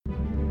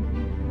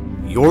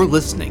You're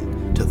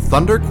listening to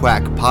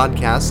Thunderquack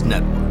Podcast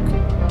Network.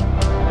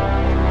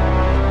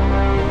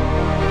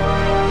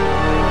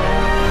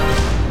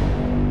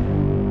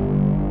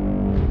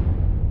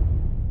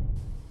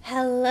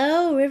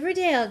 Hello,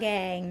 Riverdale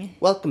gang.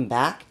 Welcome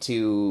back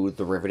to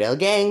the Riverdale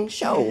Gang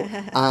Show.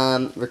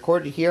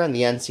 Recorded here on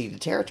the unceded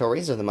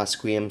territories of the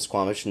Musqueam,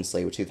 Squamish, and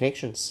Tsleil-Waututh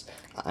Nations.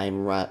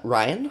 I'm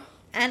Ryan.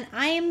 And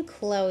I am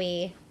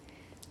Chloe.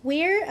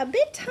 We're a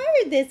bit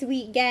tired this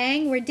week,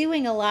 gang. We're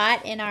doing a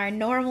lot in our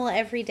normal,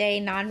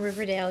 everyday,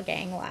 non-Riverdale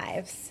gang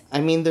lives.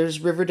 I mean, there's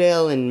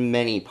Riverdale in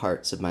many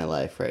parts of my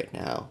life right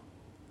now.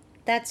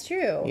 That's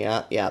true.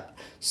 Yeah.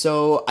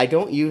 So, I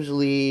don't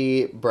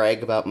usually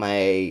brag about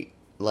my,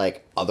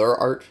 other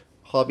art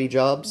hobby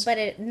jobs.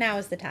 But now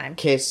is the time.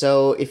 Okay,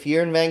 so if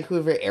you're in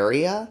Vancouver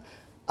area,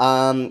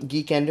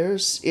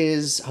 Geekenders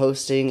is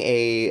hosting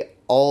a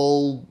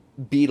live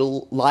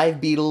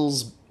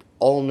Beatles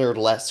all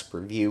nerdlesque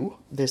review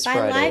this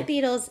Friday. By live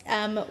Beatles,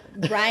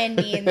 Ryan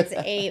means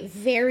a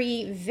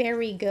very,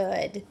 very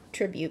good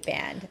tribute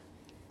band.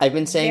 I've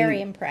been saying very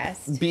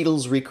impressed.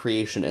 Beatles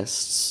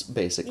recreationists,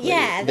 basically.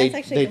 Yeah, that's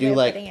actually they a good do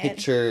way of putting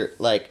picture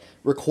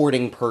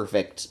recording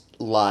perfect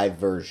live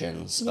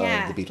versions of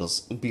the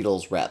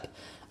Beatles rep.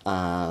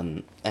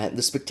 And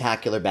the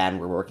spectacular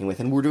band we're working with,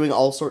 and we're doing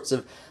all sorts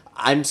of.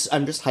 I'm just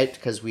hyped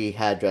because we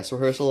had dress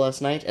rehearsal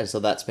last night, and so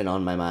that's been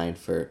on my mind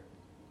for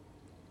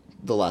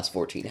the last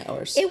 14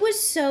 hours. It was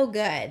so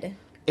good.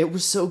 It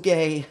was so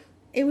gay.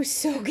 It was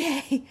so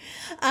gay.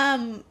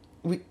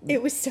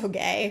 It was so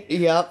gay.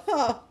 Yep.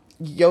 Oh.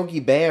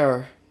 Yogi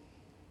Bear.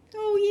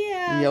 Oh,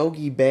 yeah.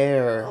 Yogi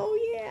Bear. Oh, yeah.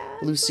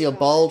 Lucille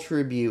Ball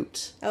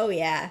tribute. Oh,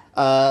 yeah.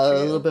 A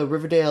little bit of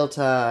Riverdale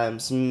time,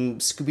 some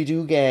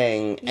Scooby-Doo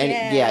gang. And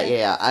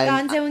yeah.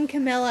 Gonzo and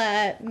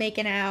Camilla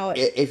making out.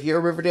 If you're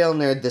a Riverdale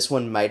nerd, this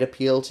one might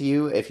appeal to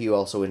you if you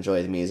also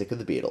enjoy the music of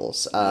the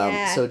Beatles.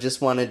 So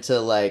just wanted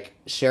to,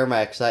 share my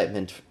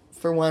excitement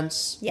for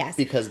once. Yes.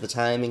 Because the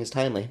timing is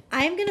timely.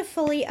 I'm going to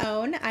fully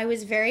own, I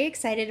was very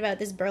excited about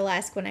this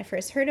burlesque when I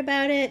first heard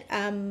about it.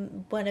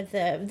 One of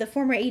the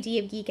former AD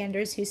of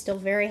Geekenders, who's still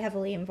very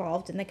heavily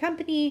involved in the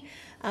company,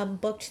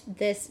 booked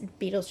this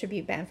Beatles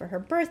tribute band for her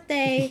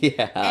birthday.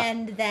 Yeah.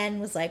 And then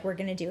was like, we're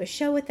going to do a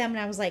show with them. And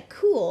I was like,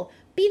 cool.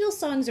 Beatles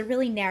songs are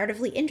really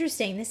narratively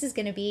interesting. This is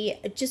going to be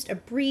just a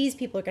breeze.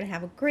 People are going to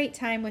have a great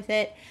time with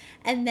it.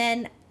 And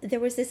then there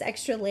was this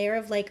extra layer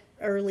of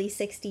early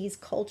 60s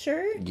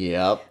culture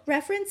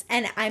reference.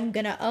 And I'm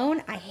going to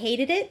own, I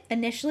hated it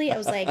initially. I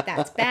was like,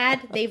 that's bad.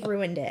 They've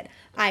ruined it.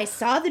 I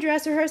saw the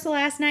dress rehearsal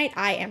last night.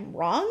 I am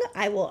wrong.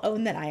 I will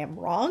own that I am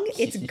wrong.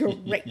 It's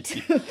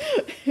great.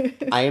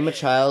 I am a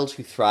child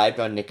who thrived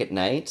on Nick at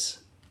Night.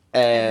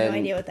 And I have no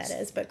idea what that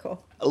is, but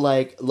cool.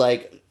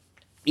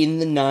 In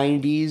the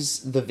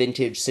 90s, the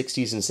vintage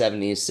 60s and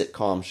 70s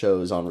sitcom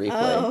shows on replay.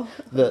 Oh.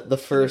 The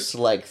first,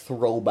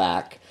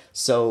 throwback.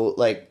 So,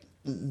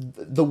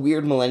 the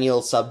weird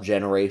millennial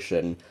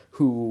sub-generation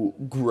who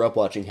grew up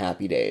watching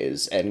Happy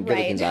Days and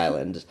Gilligan's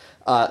Island.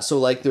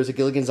 There's a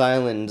Gilligan's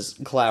Island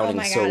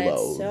clowning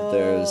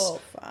solo. It's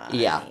so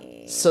funny. Yeah.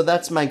 So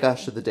that's my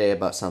gush of the day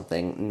about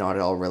something not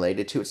at all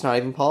related to. It's not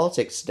even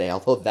politics today,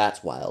 although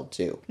that's wild,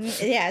 too.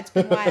 Yeah, it's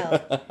been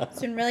wild. It's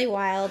been really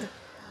wild.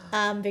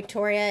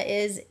 Victoria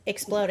is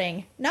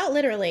exploding. Not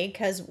literally,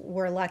 because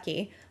we're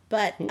lucky,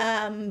 but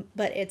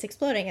it's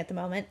exploding at the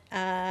moment.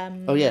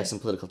 Some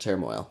political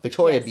turmoil.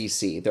 Victoria, yes.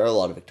 BC. There are a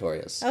lot of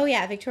Victorias. Oh,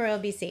 yeah, Victoria,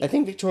 BC. I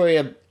think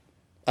Victoria,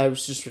 I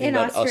was just reading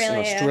about us in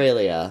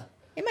Australia.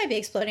 It might be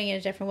exploding in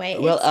a different way.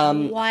 Well,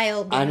 it's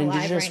wild being an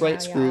Indigenous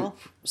rights group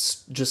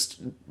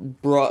just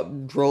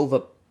drove a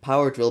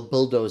power drill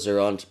bulldozer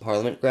onto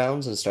Parliament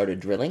grounds and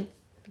started drilling.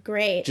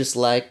 Great. Just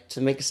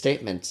to make a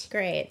statement.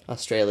 Great.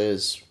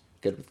 Australia's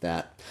good with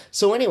that.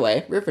 So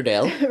anyway,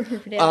 Riverdale.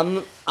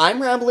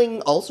 I'm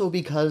rambling also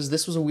because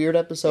this was a weird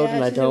episode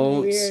and I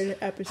don't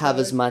have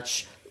as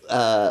much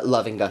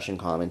loving gushing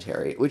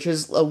commentary, which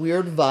is a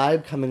weird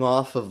vibe coming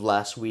off of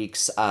last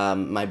week's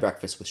My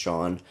Breakfast with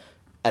Sean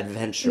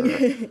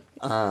adventure,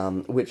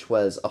 which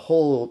was a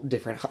whole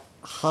different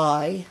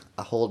high,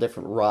 a whole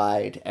different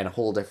ride, and a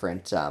whole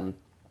different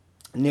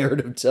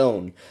narrative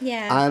tone.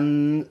 Yeah.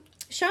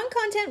 Sean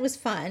content was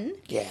fun.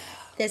 Yeah.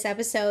 This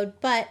episode,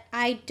 but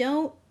I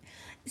don't.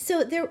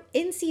 So there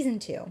in season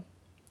 2,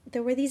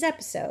 there were these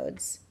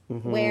episodes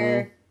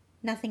where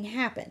nothing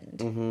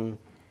happened,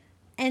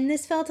 and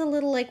this felt a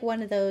little like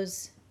one of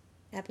those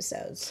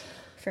episodes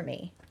for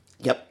me.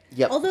 Yep.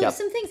 Although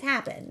some things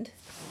happened,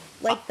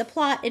 the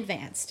plot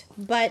advanced,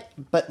 but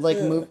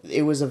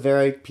it was a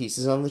very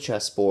pieces on the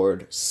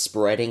chessboard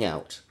spreading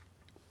out.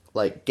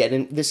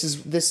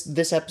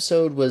 This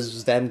episode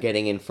was them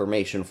getting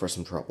information for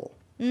some trouble.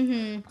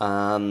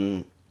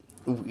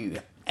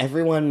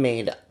 Everyone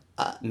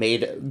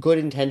made good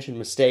intention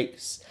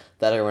mistakes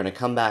that are going to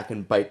come back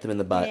and bite them in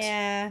the butt.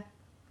 Yeah.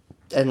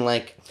 And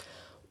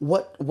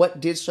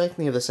what did strike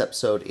me of this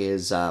episode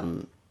is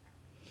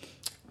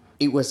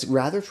it was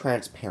rather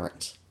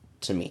transparent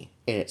to me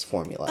in its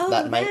formula. Oh,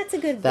 that's a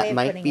good way of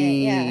putting it.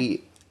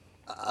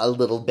 Yeah. a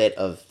little bit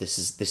of this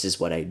is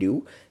what I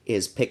do,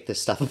 is pick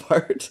this stuff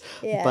apart.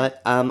 Yeah.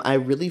 But I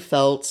really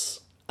felt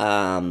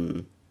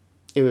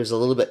it was a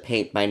little bit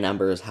paint by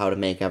numbers how to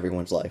make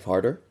everyone's life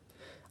harder.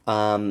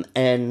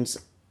 And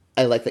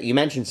I like that you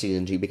mentioned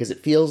season 2 because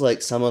it feels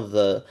like some of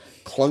the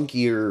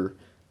clunkier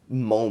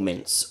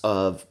moments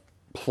of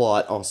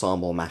plot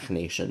ensemble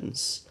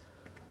machinations.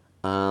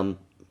 And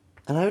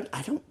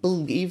I don't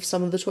believe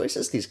some of the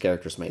choices these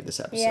characters made this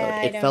episode.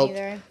 Yeah, it felt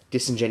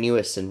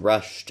disingenuous and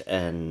rushed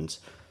and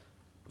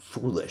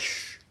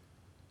foolish.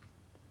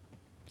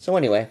 So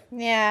anyway.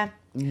 Yeah.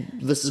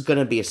 This is going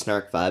to be a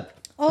snark vibe.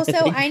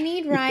 Also, I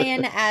need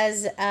Ryan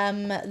as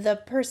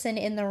the person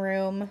in the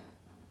room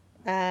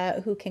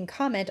who can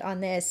comment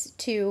on this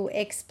to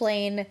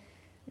explain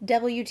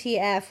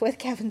WTF with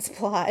Kevin's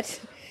plot.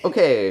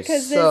 Okay,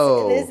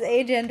 so... Because this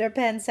agender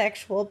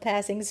pansexual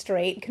passing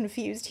straight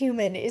confused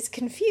human is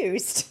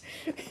confused.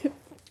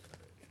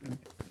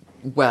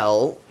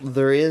 Well,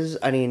 there is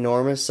an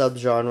enormous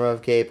subgenre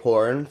of gay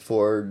porn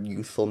for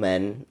youthful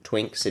men,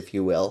 twinks, if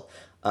you will,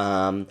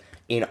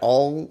 in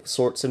all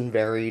sorts and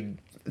varied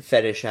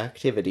fetish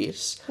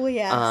activities. Well,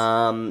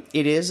 yes.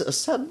 It is a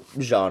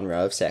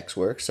subgenre of sex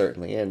work,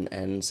 certainly,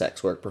 and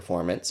sex work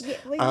performance. Yeah,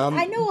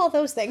 I know all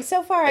those things.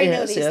 So far, I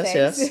know these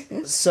things.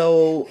 Yes.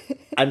 So,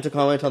 I'm to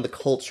comment on the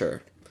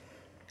culture.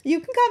 You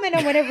can comment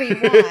on whatever you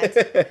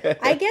want.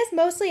 I guess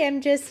mostly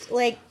I'm just,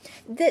 like,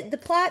 the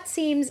plot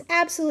seems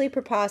absolutely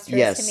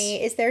preposterous to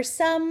me. Is there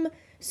some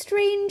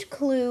strange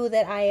clue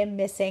that I am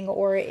missing,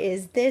 or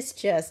is this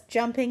just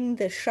jumping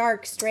the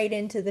shark straight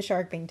into the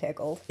shark being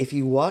tickled? If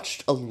you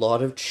watched a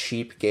lot of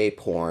cheap gay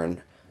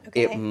porn,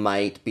 it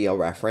might be a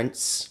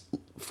reference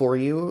for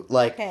you.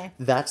 Like,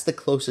 that's the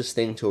closest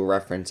thing to a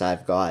reference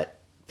I've got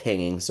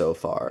pinging so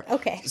far.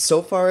 Okay.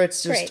 So far,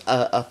 it's just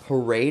a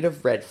parade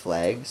of red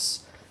flags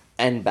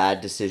and bad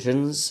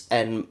decisions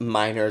and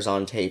minors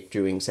on tape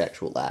doing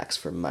sexual acts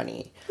for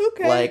money.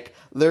 Okay. Like,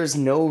 there's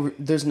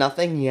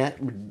nothing yet.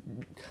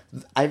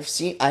 I've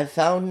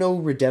found no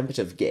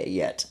redemptive gay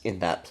yet in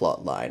that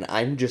plot line.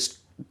 I'm just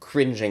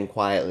cringing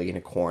quietly in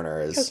a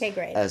corner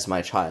as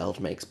my child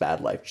makes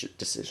bad life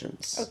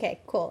decisions. Okay,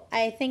 cool.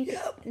 I think,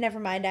 never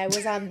mind, I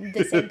was on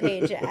the same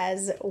page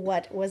as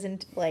what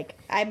wasn't, like,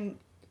 I'm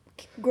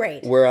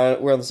great. We're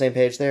on the same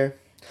page there?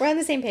 We're on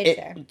the same page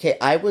there. Okay,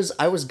 I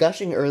was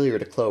gushing earlier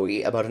to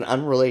Chloe about an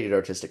unrelated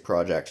artistic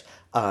project,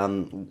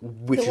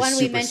 which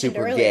is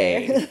super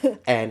gay,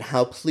 and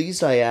how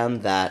pleased I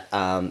am that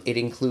it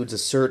includes a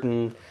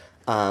certain,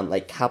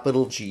 like,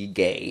 capital G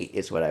gay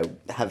is what I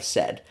have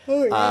said.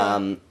 Oh,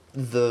 yeah.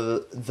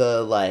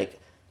 The like,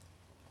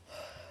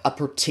 a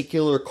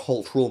particular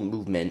cultural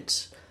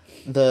movement,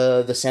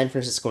 the San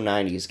Francisco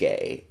 90s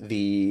gay,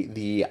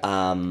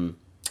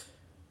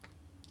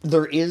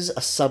 there is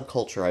a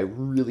subculture, I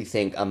really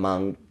think,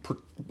 among,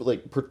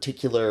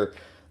 particular...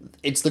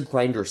 It's the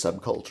grinder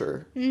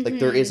subculture. Mm-hmm. Like,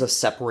 there is a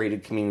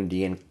separated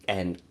community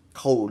and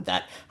code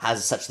that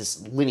has such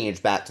this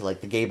lineage back to,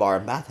 like, the gay bar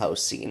and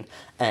bathhouse scene.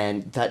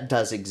 And that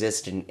does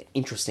exist in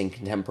interesting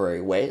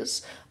contemporary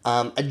ways.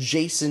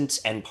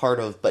 Adjacent and part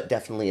of, but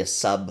definitely a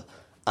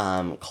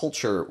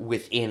culture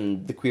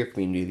within the queer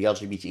community, the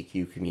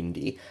LGBTQ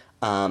community.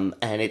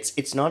 And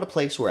it's not a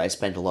place where I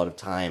spend a lot of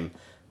time...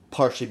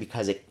 partially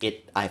because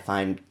I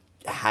find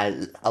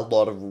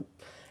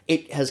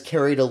it has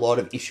carried a lot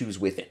of issues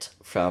with it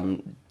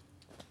from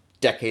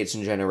decades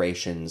and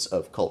generations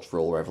of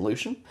cultural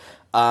revolution,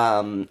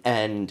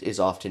 and is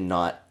often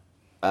not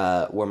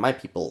where my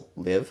people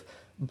live,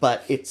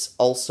 but it's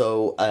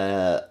also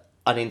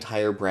an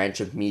entire branch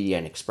of media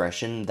and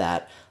expression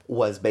that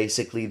was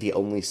basically the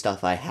only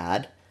stuff I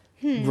had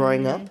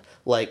growing up.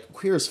 Like,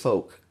 Queer as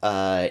Folk,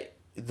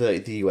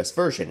 the US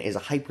version, is a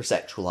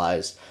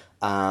hypersexualized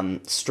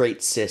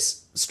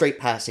straight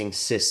passing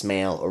cis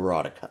male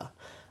erotica,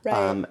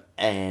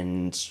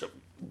 and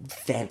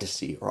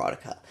fantasy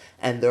erotica,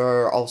 and there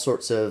are all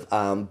sorts of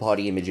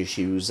body image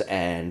issues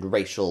and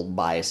racial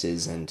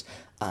biases and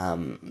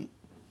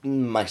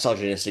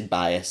misogynistic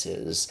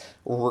biases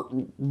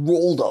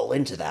rolled all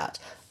into that.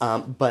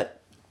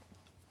 But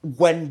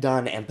when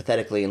done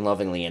empathetically and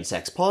lovingly and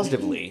sex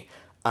positively,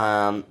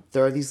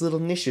 there are these little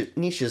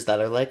niches that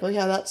are like, oh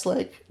yeah,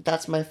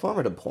 that's my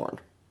formative porn.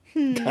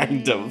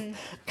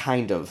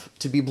 Kind of,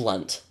 to be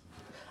blunt.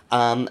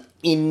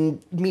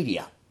 In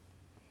media,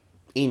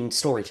 in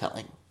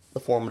storytelling, the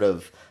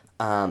formative,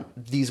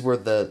 these were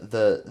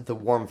the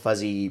warm,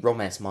 fuzzy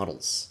romance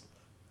models.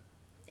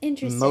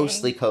 Interesting.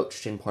 Mostly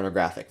coached in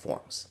pornographic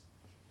forms.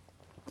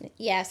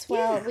 Yes,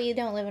 well, we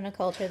don't live in a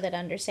culture that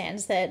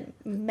understands that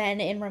men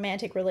in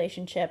romantic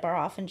relationship are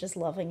often just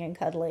loving and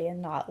cuddly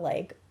and not,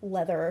 like,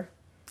 leather.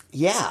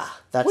 Yeah,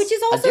 that's which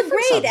is also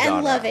great subgenre.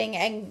 And loving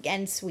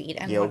and sweet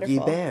and Yogi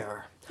wonderful.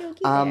 Bear. Yogi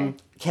Bear.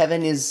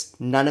 Kevin is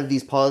none of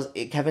these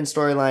Kevin's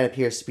storyline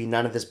appears to be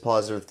none of this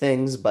positive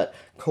things, but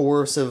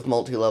coercive,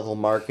 multi-level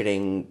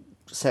marketing,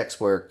 sex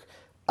work,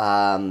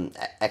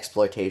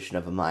 exploitation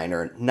of a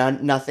minor.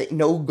 Nothing.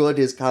 No good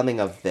is coming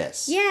of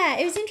this. Yeah,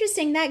 it was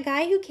interesting. That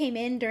guy who came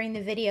in during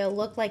the video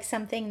looked like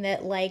something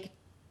that, like,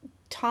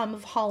 Tom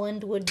of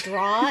Holland would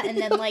draw and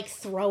then, like,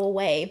 throw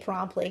away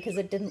promptly because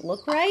it didn't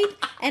look right.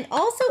 And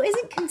also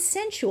isn't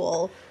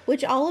consensual,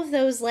 which all of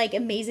those, like,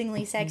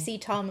 amazingly sexy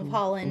Tom of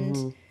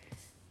Holland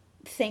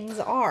things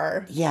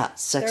are. Yeah,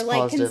 sex They're,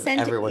 like, positive,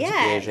 everyone's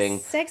engaging.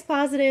 Sex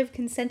positive,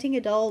 consenting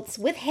adults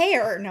with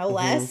hair, no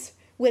less.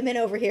 Women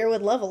over here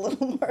would love a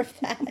little more of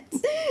that.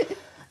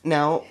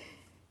 Now,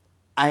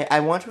 I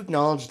want to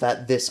acknowledge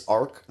that this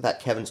arc that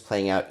Kevin's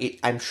playing out,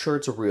 I'm sure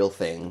it's a real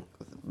thing.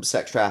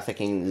 Sex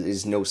trafficking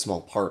is no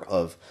small part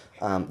of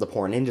the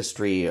porn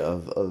industry,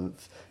 of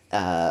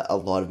a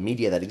lot of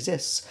media that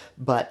exists.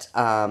 But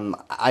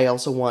I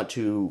also want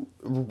to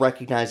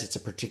recognize it's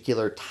a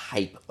particular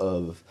type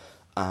of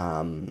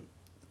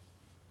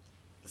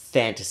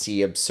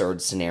fantasy,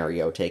 absurd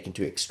scenario taken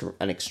to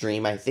an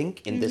extreme, I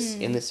think, in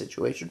this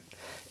situation.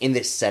 In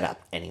this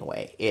setup,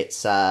 anyway.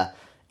 It's a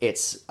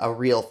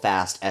real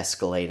fast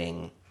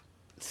escalating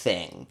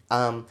thing.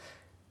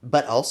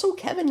 But also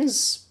Kevin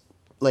is,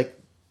 like,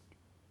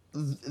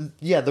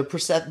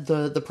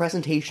 the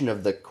presentation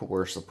of the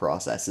coercive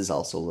process is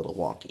also a little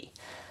wonky.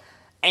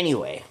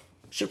 Anyway,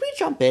 should we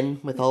jump in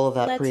with all of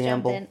that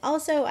preamble? Let's jump in.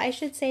 Also, I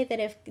should say that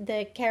if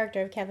the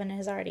character of Kevin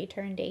has already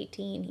turned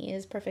 18, he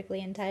is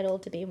perfectly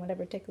entitled to be in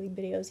whatever tickling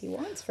videos he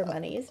wants for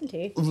money, isn't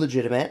he?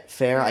 Legitimate,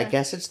 fair. Yeah. I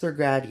guess it's their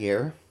grad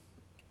year.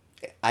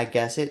 I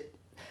guess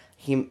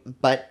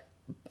but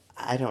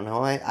I don't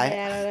know. I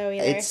don't know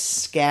either. It's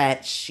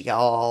sketch,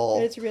 y'all.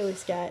 It's really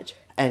sketch.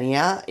 And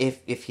yeah,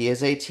 if he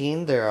is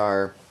 18, there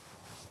are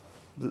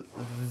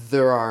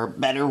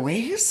better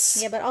ways.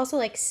 Yeah, but also,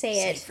 like,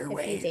 say Safer it if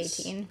ways. he's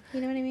 18.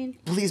 You know what I mean?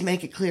 Please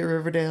make it clear,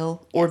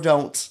 Riverdale. Or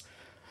don't.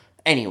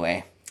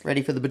 Anyway,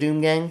 ready for the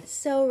Badoom gang?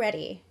 So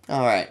ready.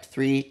 Alright,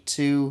 3,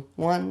 2,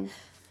 1.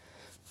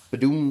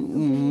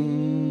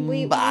 Badoom.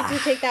 We need to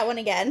take that one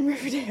again,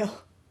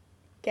 Riverdale.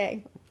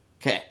 Okay.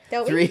 Okay.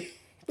 Don't 3.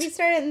 We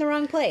started in the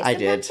wrong place. I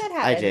Sometimes did. That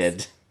happens. I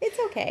did. It's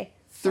okay.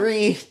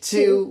 3,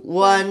 2,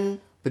 1.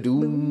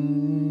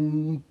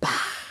 Badoom. Bah.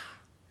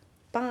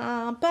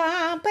 Ba,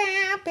 ba,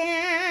 ba,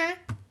 ba.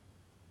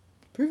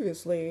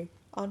 Previously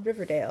on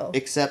Riverdale.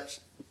 Except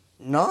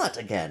not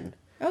again.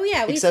 Oh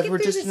yeah, we Except skipped we're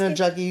through just the in a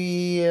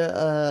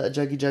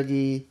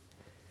juggy.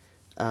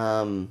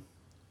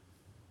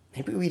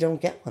 Maybe we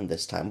don't get one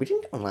this time. We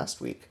didn't get one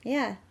last week.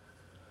 Yeah.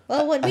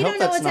 Well, we don't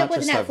know what's up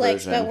with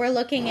Netflix, but we're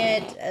looking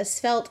at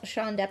Svelte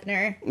Sean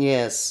Deppner.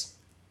 Yes.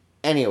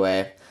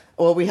 Anyway,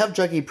 well, we have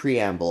juggy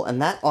preamble,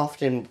 and that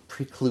often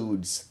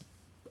precludes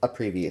a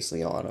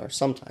previously on, or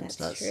sometimes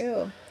That's does.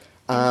 true.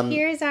 And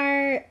here's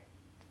our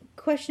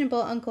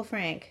questionable Uncle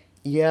Frank.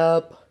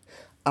 Yep.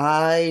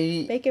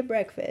 Bacon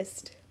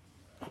breakfast.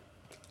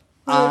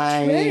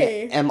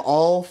 I am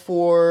all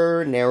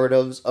for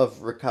narratives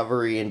of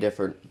recovery in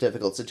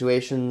difficult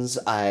situations.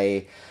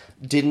 I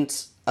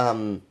didn't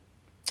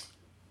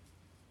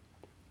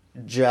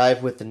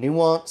jive with the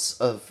nuance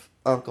of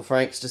Uncle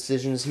Frank's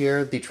decisions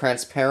here. The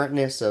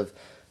transparentness of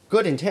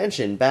good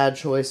intention, bad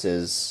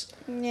choices.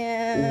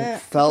 Yeah.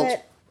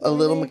 Felt a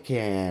little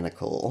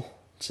mechanical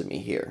to me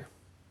here.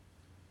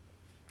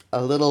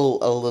 A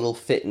little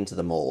fit into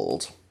the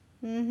mold.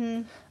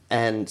 Mm-hmm.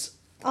 And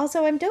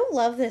also, I don't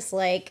love this,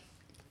 like,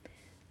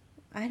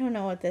 I don't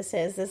know what this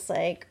is. This,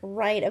 like,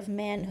 right of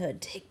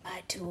manhood. Take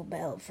my tool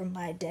belt from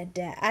my dead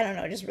dad. I don't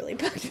know. It just really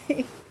bugged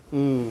me.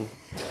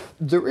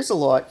 There is a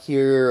lot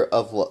here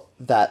of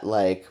that,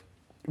 like,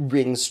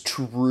 rings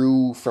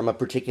true from a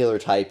particular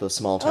type of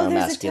small town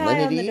masculinity. A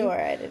tie on the door.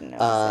 I didn't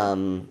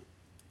know.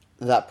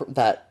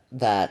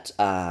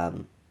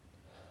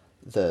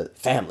 The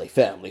family.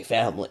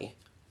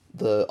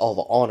 All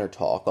the honor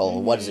talk, all the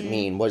what does it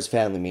mean, what does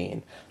family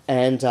mean,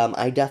 and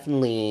I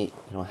definitely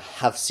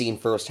have seen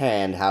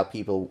firsthand how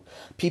people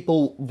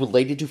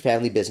related to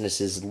family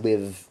businesses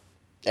live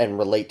and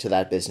relate to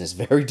that business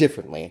very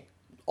differently,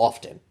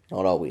 often,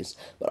 not always,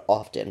 but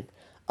often,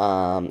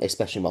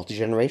 especially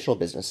multi-generational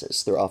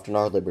businesses. There often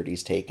are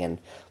liberties taken,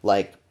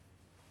 like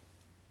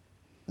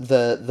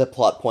the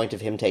plot point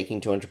of him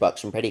taking $200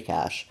 from petty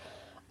cash.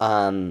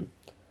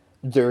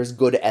 There's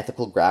good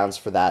ethical grounds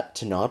for that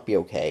to not be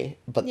okay,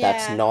 but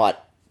that's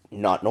not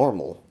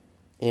normal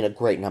in a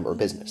great number of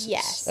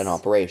businesses and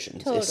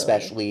operations,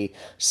 especially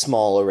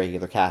small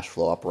irregular cash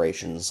flow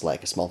operations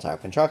like a small town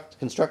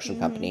construction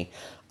company.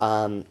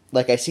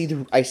 Like I see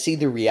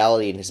the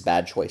reality in his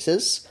bad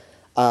choices.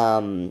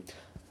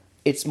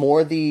 It's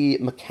more the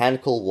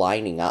mechanical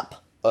lining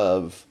up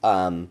of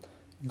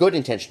good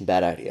intention,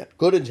 bad idea,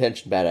 good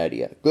intention, bad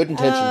idea, good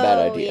intention,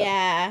 bad idea.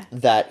 Yeah.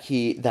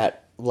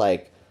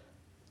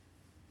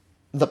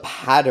 The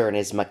pattern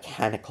is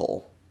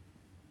mechanical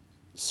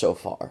so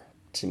far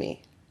to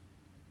me.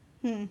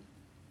 Is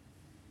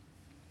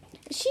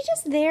she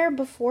just there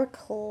before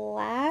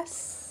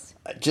class?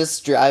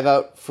 Just drive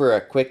out for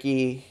a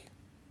quickie.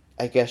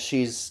 I guess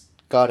she's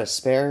got a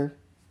spare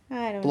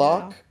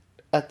block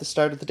at the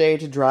start of the day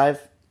to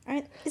drive.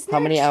 Isn't how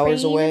many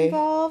hours away?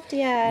 Involved?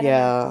 Yeah.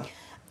 Yeah.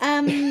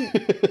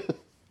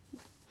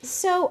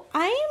 So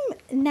I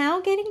am now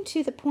getting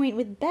to the point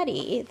with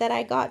Betty that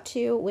I got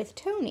to with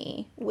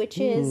Tony, which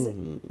is I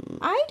don't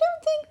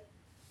think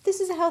this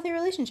is a healthy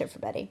relationship for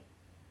Betty.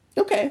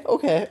 Okay.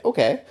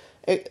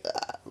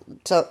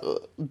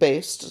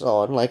 Based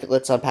on, like,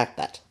 let's unpack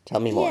that. Tell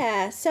me more.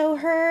 Yeah, so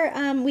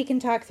her, we can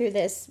talk through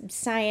this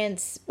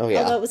science, yeah.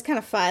 Although it was kind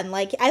of fun.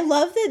 Like, I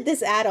love that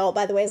this adult,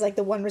 by the way, is like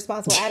the one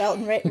responsible adult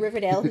in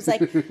Riverdale who's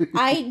like,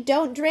 I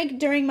don't drink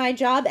during my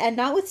job and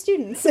not with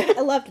students. I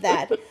loved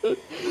that.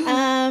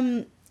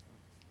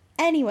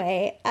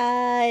 Anyway,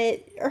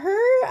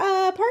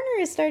 her partner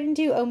is starting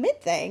to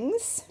omit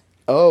things.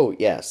 Oh,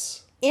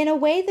 yes. In a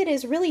way that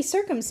is really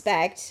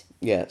circumspect.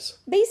 Yes.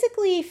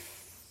 Basically,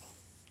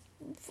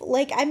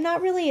 like, I'm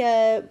not really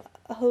a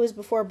hoes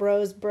before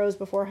bros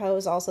before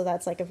hoes. Also,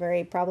 that's like a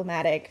very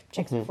problematic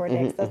chicks before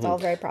dicks. That's all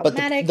very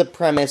problematic. But the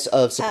premise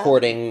of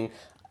supporting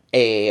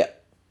a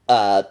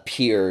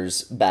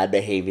peer's bad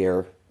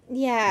behavior.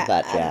 Yeah.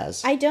 That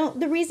jazz.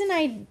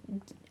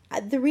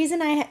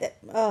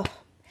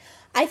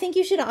 I think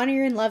you should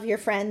honor and love your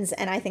friends,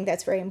 and I think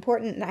that's very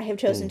important, and I have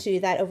chosen to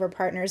do that over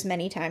partners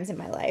many times in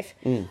my life.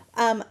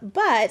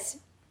 But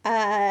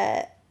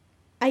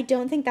I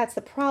don't think that's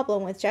the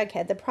problem with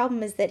Jughead. The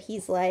problem is that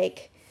he's,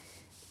 like,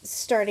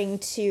 starting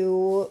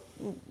to,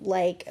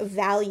 like,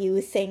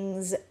 value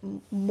things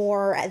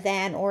more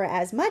than or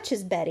as much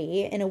as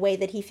Betty in a way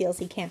that he feels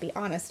he can't be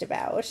honest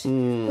about.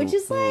 Which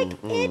is, like,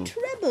 a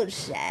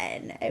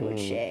troublesome, I would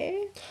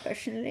say,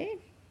 personally.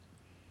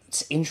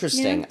 It's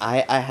interesting.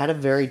 Yeah. I had a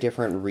very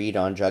different read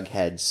on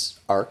Jughead's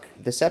arc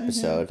this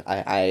episode.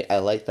 I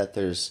like that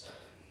there's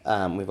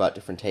we've got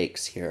different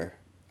takes here.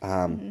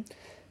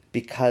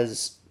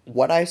 Because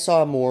what I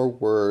saw more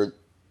were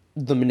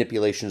the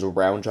manipulations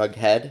around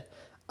Jughead.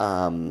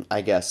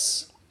 I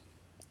guess,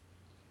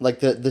 like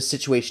the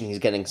situation he's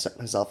getting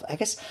himself. I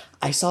guess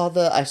I saw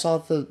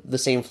the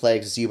same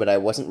flags as you, but I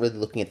wasn't really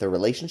looking at the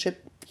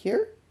relationship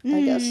here.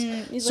 I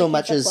guess so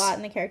much as the plot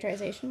and the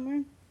characterization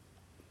more.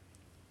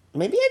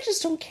 Maybe I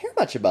just don't care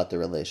much about the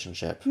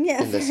relationship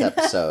in this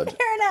episode.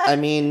 Fair enough. I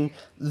mean,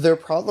 their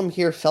problem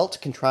here felt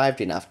contrived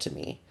enough to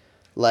me.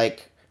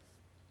 Like,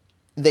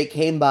 they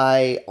came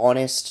by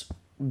honest,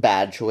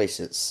 bad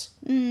choices.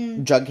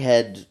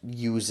 Jughead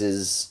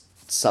uses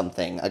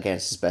something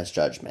against his best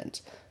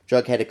judgment.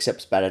 Jughead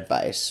accepts bad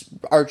advice.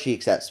 Archie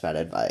accepts bad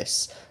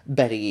advice.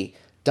 Betty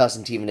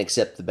doesn't even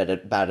accept the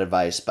bad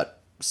advice, but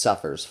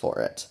suffers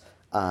for it.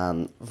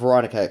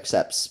 Veronica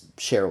accepts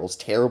Cheryl's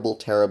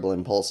terrible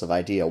impulsive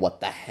idea. What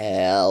the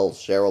hell,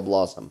 Cheryl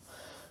Blossom?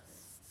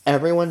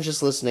 Everyone's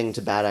just listening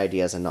to bad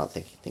ideas and not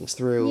thinking things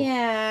through.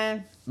 Yeah.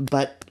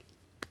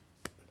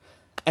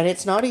 And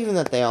it's not even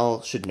that they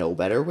all should know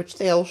better, which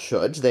they all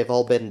should. They've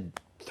all been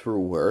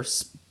through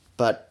worse,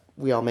 but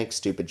we all make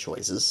stupid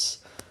choices.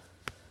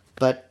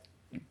 But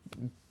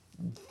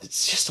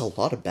it's just a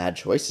lot of bad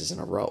choices in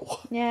a row.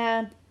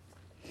 Yeah.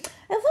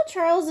 I thought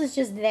Charles is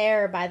just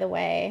there, by the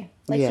way.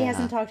 Like, she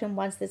hasn't talked to him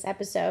once this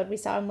episode. We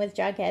saw him with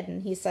Jughead,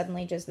 and he's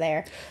suddenly just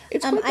there.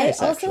 It's quite nice,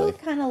 I also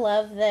actually. kind of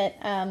love that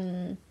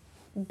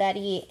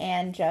Betty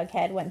and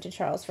Jughead went to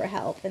Charles for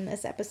help in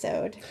this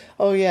episode.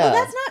 Oh, yeah. Oh,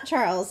 that's not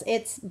Charles.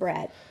 It's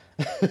Bret.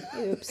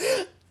 Oops.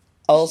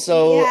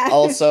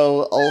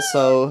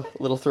 Also,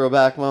 little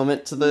throwback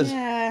moment to the...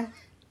 Yeah.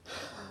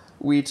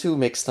 We, too,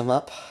 mixed them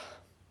up.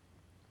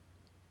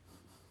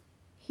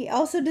 He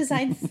also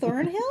designed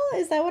Thornhill?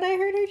 Is that what I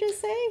heard her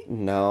just say?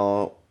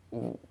 No.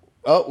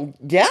 Oh,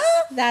 yeah?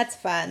 That's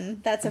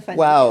fun. That's a fun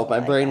Wow, my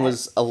brain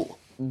was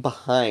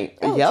behind.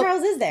 Oh, yep.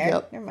 Charles is there.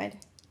 Yep. Never mind.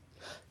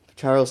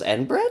 Charles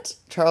and Bret?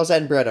 Charles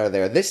and Bret are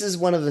there. This is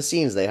one of the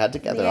scenes they had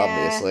together,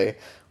 obviously,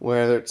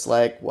 where it's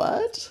like,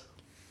 what?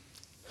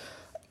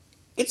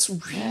 It's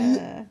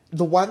really...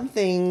 The one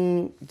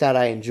thing that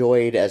I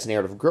enjoyed as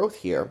narrative growth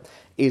here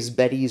is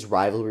Betty's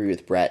rivalry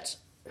with Bret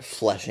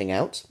fleshing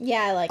out.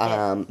 Yeah, I like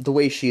it. The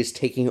way she is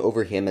taking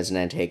over him as an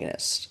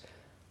antagonist.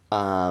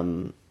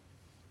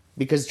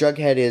 Because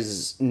Jughead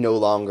is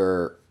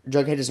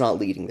not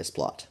leading this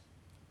plot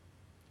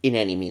in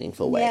any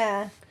meaningful way.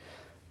 Yeah.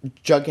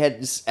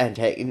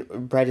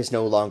 Bret is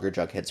no longer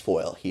Jughead's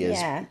foil. He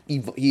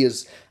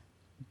has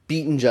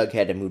beaten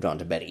Jughead and moved on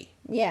to Betty.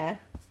 Yeah.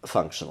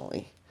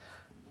 Functionally.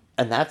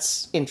 And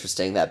that's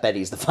interesting that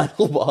Betty's the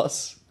final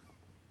boss.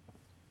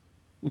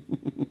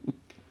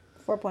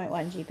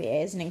 4.1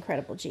 GPA is an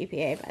incredible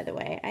GPA, by the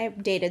way. I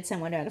dated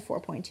someone who had a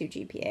 4.2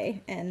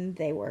 GPA, and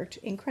they worked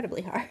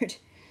incredibly hard.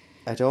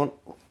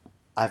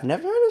 I've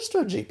never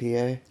understood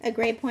GPA. A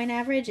grade point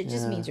average, it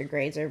just means your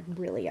grades are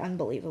really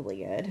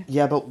unbelievably good.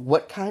 Yeah, but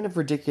what kind of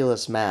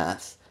ridiculous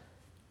math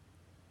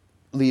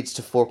leads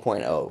to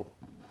 4.0?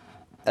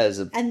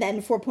 And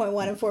then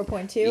 4.1 and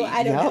 4.2?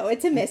 I don't know.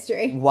 It's a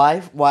mystery.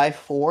 Why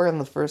 4 in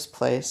the first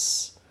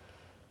place?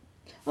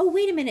 Oh,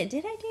 wait a minute.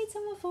 Did I date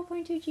someone with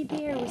 4.2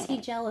 GPA, or was he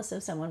jealous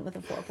of someone with a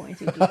 4.2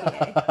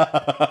 GPA?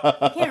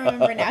 I can't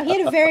remember now. He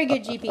had a very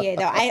good GPA,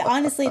 though. I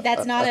honestly,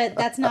 that's not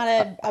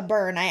a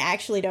burn. I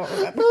actually don't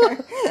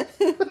remember.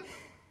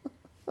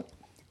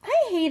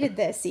 I hated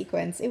this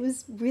sequence. It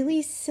was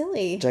really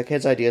silly.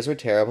 Jughead's ideas were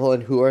terrible,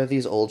 and who are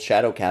these old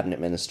shadow cabinet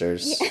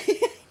ministers?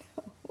 Yeah.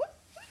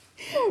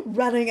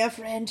 Running a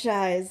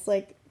franchise,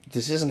 like...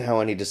 This isn't how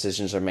any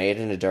decisions are made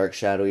in a dark,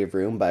 shadowy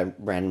room by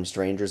random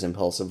strangers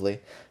impulsively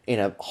in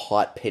a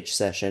hot pitch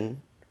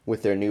session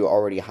with their new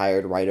already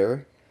hired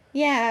writer.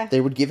 Yeah.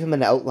 They would give him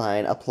an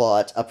outline, a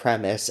plot, a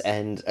premise,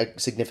 and a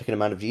significant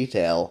amount of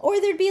detail. Or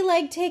there'd be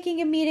like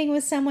taking a meeting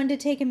with someone to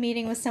take a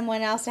meeting with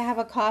someone else to have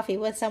a coffee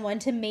with someone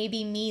to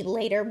maybe meet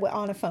later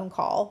on a phone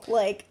call.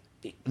 Like...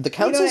 The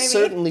council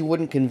certainly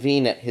wouldn't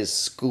convene at his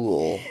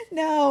school.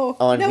 No.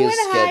 On no his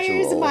one schedule.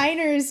 hires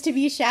minors to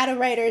be shadow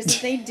writers.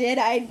 If they did,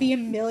 I'd be a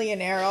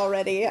millionaire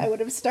already. I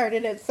would have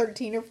started at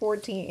 13 or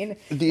 14.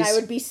 And I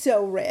would be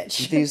so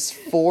rich. These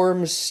 4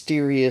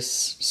 mysterious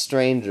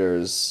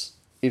strangers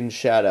in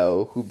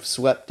shadow who've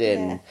swept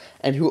in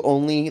and who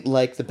only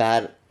like the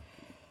bad...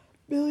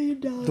 $1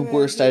 million the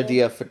worst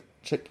idea for...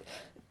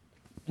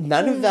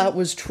 None of that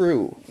was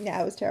true. Yeah,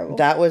 it was terrible.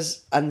 That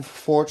was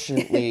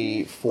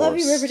unfortunately forced. Love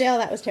you, Riverdale.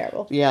 That was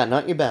terrible. Yeah,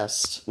 not your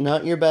best.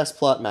 Not your best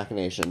plot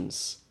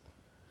machinations.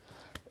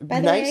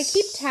 By the way, I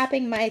keep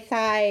tapping my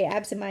thigh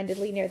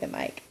absentmindedly near the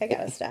mic. I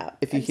gotta stop.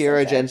 If you hear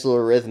a gentle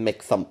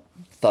rhythmic thump,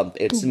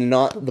 it's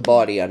not the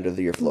body under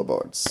your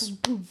floorboards.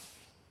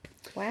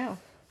 Wow.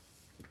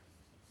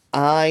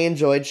 I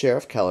enjoyed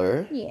Sheriff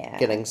Keller. Yeah.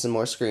 Getting some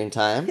more screen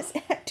time. This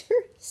actor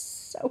is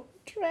so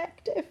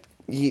attractive.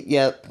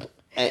 Yeah.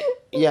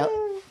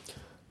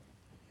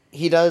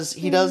 He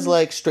does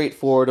like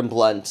straightforward and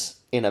blunt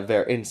he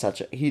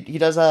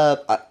does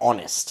a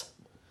honest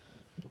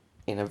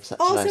in a such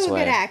also a nice a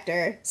way. good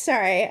actor.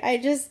 Sorry, I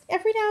just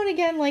every now and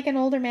again like an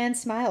older man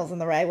smiles in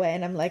the right way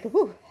and I'm like,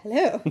 ooh,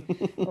 hello.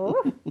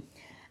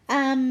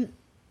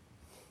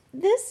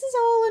 This is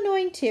all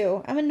annoying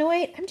too. I'm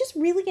annoyed. I'm just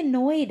really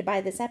annoyed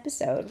by this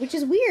episode, which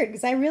is weird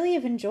because I really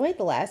have enjoyed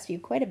the last few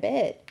quite a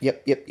bit.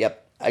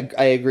 Yep.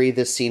 I agree,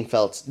 this scene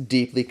felt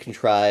deeply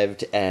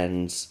contrived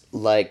and,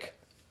 like...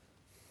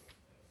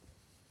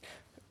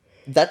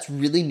 That's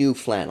really new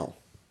flannel.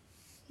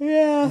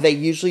 Yeah. They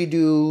usually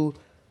do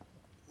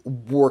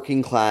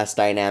working class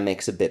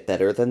dynamics a bit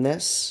better than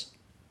this.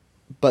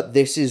 But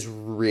this is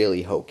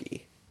really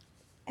hokey.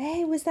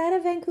 Hey, was that a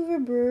Vancouver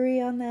brewery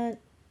on that?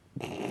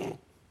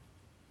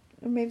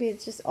 Or maybe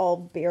it's just all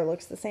beer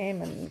looks the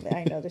same, and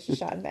I know this is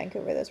shot in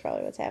Vancouver. That's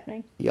probably what's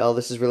happening. Y'all,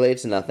 this is related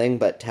to nothing,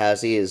 but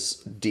Tazzy is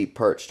deep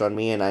perched on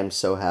me, and I'm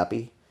so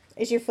happy.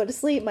 Is your foot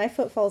asleep? My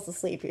foot falls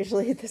asleep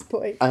usually at this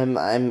point.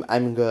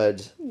 I'm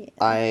good. Yeah.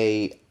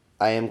 I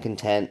am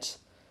content.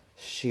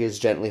 She is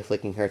gently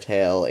flicking her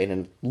tail in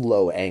a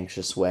low,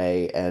 anxious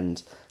way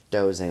and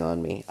dozing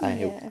on me.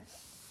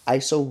 I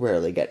so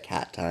rarely get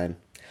cat time.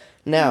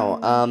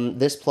 Now,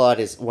 this plot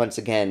is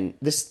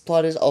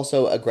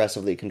also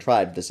aggressively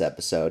contrived this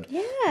episode.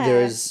 Yeah.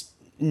 There's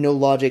no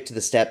logic to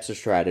the steps or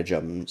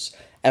stratagems.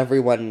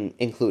 Everyone,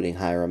 including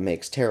Hiram,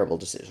 makes terrible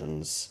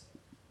decisions.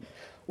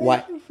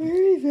 Why?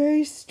 Very,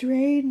 very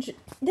strange.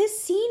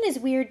 This scene is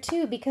weird,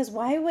 too, because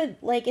why would,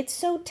 it's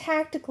so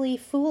tactically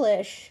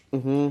foolish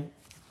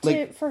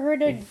for her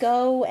to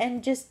go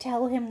and just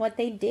tell him what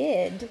they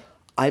did.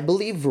 I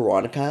believe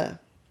Veronica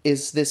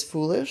is this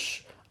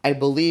foolish. I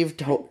believe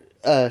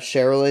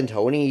Cheryl and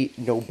Tony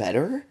know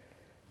better.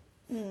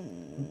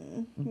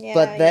 Yeah,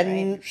 but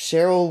then right.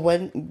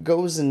 Cheryl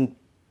goes and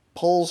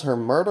pulls her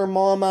murder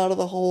mom out of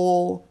the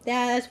hole.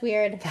 Yeah, that's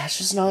weird. That's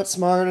just not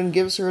smart, and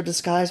gives her a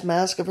disguised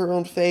mask of her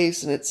own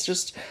face, and it's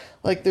just,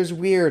 there's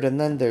weird, and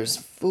then there's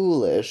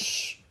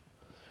foolish.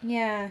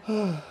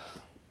 Yeah.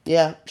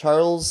 Yeah,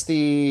 Charles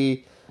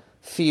the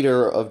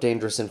feeder of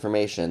dangerous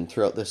information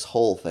throughout this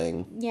whole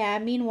thing. Yeah,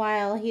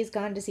 meanwhile, he's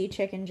gone to see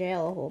Chick in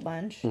jail a whole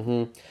bunch.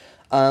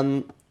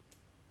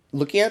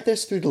 Looking at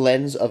this through the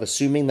lens of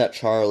assuming that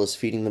Charles is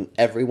feeding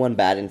everyone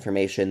bad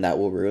information that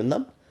will ruin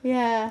them.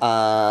 Yeah.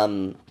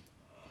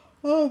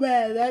 Oh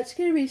man, that's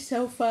gonna be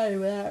so fun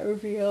when that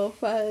reveal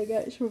finally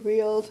gets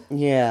revealed.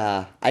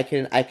 Yeah, I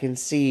can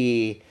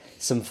see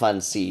some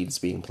fun seeds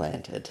being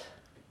planted.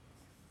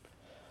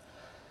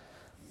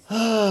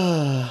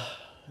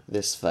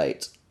 This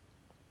fight.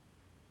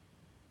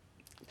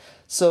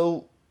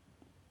 So,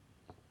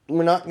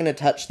 we're not going to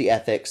touch the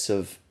ethics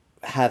of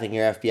having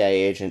your FBI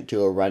agent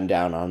do a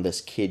rundown on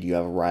this kid you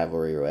have a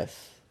rivalry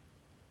with.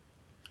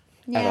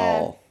 Yeah. At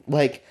all.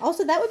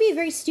 Also, that would be a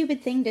very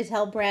stupid thing to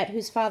tell Bret,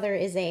 whose father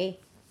is a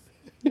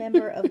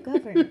member of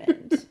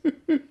government.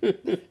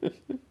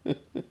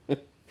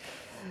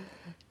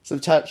 It's a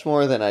touch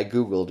more than I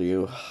Googled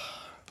you.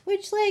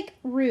 Which,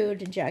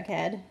 rude,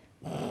 Jughead.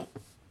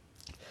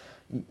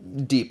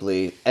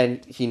 Deeply.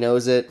 And he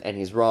knows it, and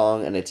he's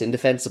wrong, and it's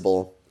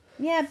indefensible.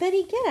 Yeah,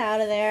 Betty, get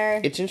out of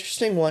there. It's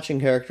interesting watching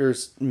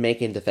characters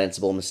make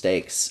indefensible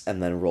mistakes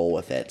and then roll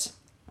with it.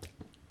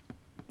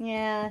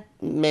 Yeah.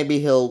 Maybe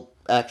he'll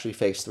actually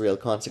face the real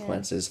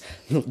consequences.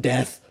 Yeah.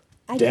 Death.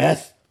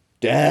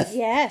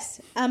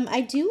 Yes.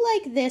 I do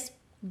like this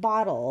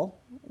bottle.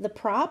 The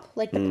prop.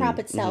 The prop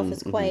itself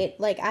is quite,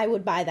 I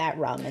would buy that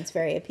rum. It's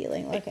very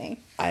appealing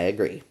looking. I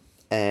agree.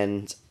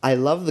 And I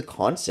love the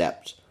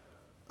concept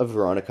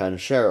Veronica and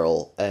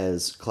Cheryl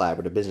as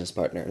collaborative business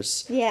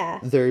partners. Yeah.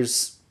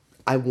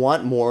 I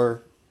want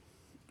more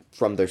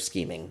from their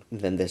scheming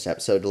than this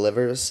episode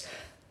delivers.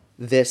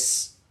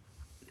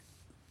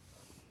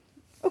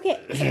 Okay,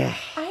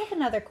 I have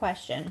another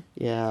question.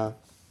 Yeah.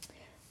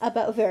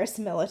 About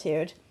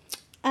verisimilitude.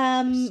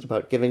 Just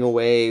about giving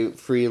away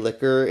free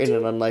liquor in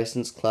an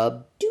unlicensed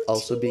club,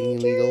 also being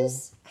illegal.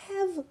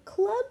 Have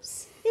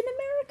clubs in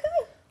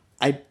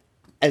America?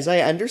 As I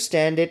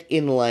understand it,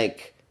 in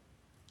like,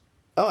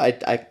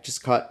 I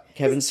just caught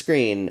Kevin's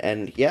screen,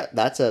 and yeah,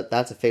 that's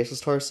a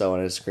faceless torso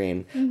on his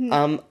screen.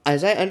 Mm-hmm.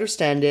 As I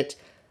understand it,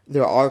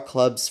 there are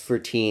clubs for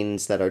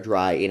teens that are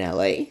dry in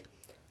LA,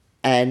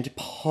 and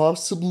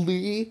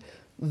possibly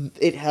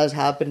it has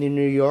happened in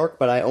New York,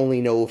 but I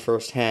only know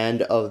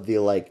firsthand of the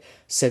like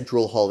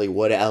Central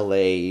Hollywood,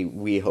 LA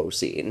WeHo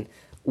scene,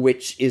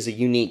 which is a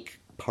unique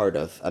part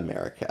of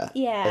America.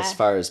 Yeah. As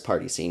far as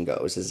party scene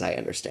goes, as I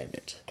understand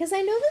it. Because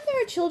I know that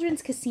there are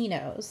children's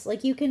casinos.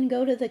 Like, you can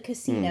go to the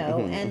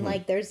casino and,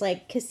 like, there's,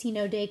 like,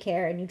 casino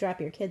daycare and you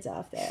drop your kids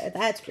off there.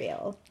 That's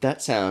real.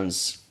 That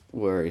sounds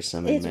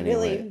worrisome in many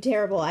ways. It's really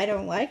terrible. I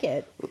don't like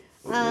it.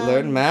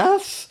 Learn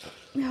math?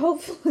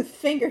 Hopefully,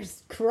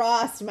 fingers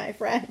crossed, my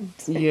friend.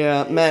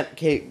 Yeah, Matt,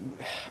 Kate.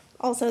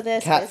 Also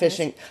this.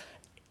 Catfishing.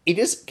 It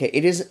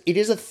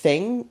is a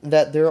thing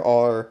that there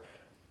are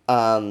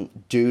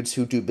dudes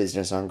who do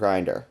business on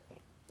Grindr.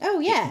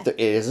 Oh, yeah. It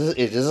is a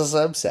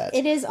subset.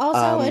 It is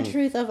also a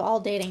truth of all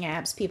dating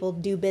apps. People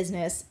do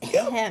business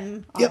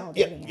on all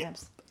dating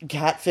apps.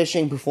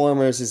 Catfishing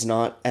performers is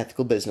not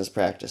ethical business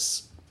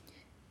practice.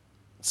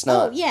 It's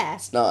not. Oh, yeah.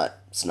 It's not.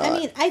 I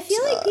mean, I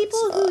feel like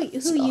people who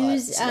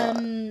use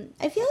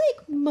I feel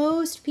like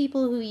most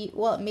people who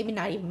well, maybe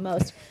not even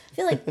most. I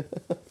feel like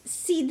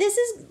see, this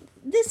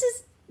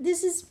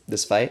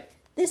fight?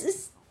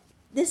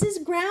 This is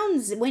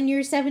grounds when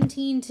you're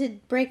 17 to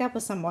break up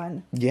with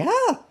someone.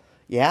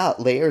 Yeah,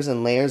 layers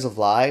and layers of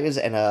lies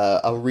and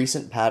a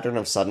recent pattern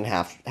of sudden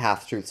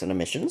half-truths and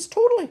omissions.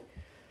 Totally.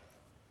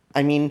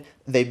 I mean,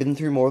 they've been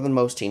through more than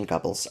most teen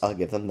couples. I'll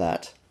give them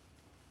that.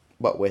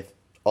 What with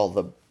all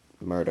the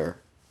murder.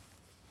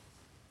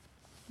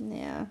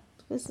 Yeah,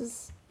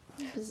 this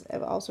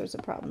have all sorts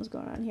of problems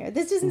going on here.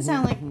 This doesn't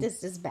sound like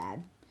this is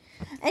bad.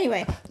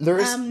 Anyway,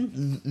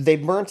 they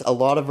burnt a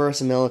lot of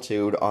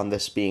verisimilitude on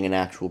this being an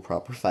actual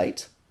proper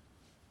fight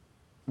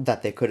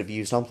that they could have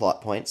used on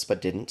plot points, but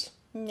didn't.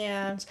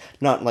 Yeah. It's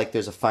not like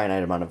there's a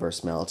finite amount of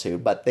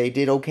verisimilitude, but they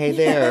did okay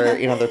there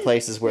in other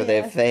places where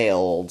they've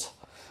failed.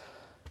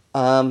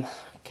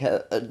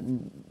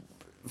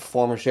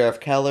 Former Sheriff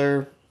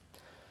Keller,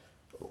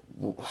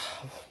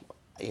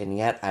 and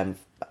yet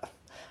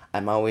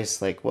I'm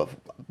always like, what?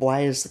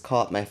 Why is the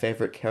cop my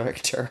favorite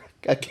character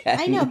again?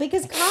 I know,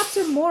 because cops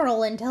are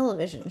moral in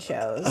television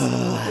shows.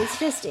 It's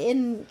just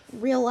in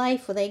real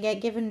life where they get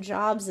given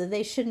jobs that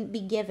they shouldn't be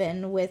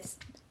given with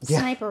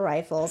sniper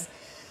rifles.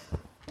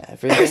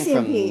 Everything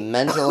from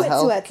mental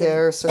health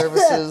care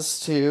services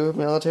to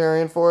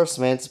military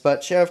enforcement,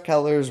 but Sheriff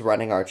Keller's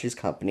running Archie's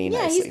company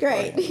nicely. Yeah, he's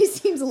great. He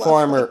seems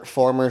lovely.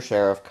 Former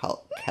Sheriff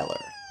Keller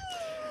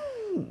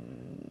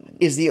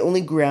is the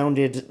only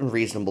grounded,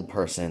 reasonable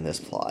person in this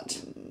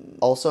plot.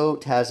 Also,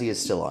 Tazzy is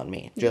still on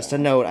me. Just a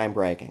note, I'm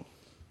bragging.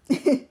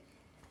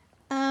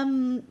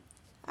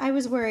 I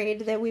was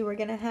worried that we were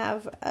going to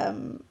have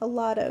a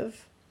lot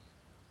of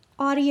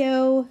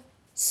audio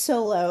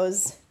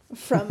solos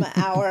from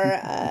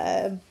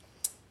our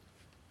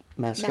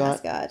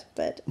mascot,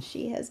 but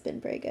she has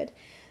been very good.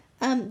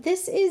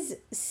 This is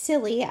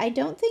silly. I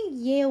don't think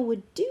Yale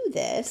would do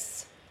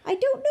this. I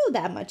don't know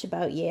that much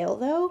about Yale,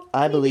 though.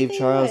 I believe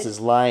Charles is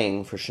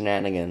lying for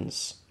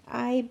shenanigans.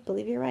 I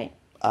believe you're right.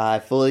 I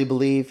fully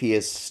believe he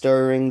is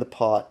stirring the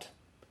pot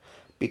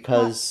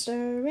because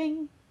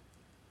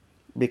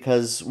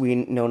we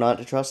know not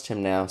to trust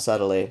him now,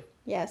 subtly.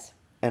 Yes.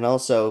 And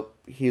also,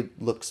 he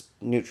looks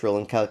neutral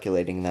and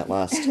calculating in that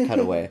last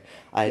cutaway.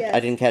 I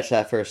didn't catch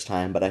that first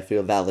time, but I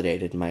feel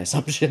validated in my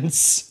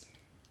assumptions.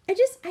 I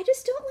just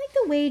don't like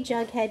the way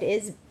Jughead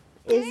is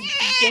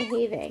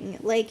behaving.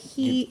 Like,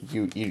 he...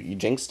 You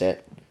jinxed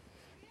it.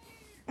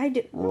 I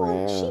did.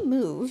 Well, she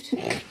moved.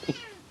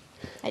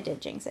 I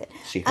did jinx it.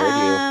 She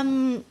heard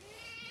you.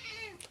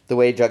 The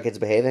way Jughead's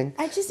behaving?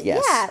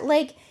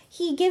 Like,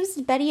 he gives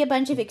Betty a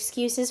bunch of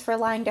excuses for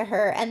lying to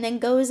her and then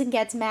goes and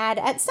gets mad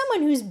at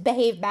someone who's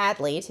behaved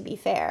badly, to be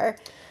fair,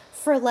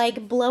 for,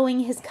 like,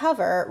 blowing his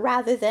cover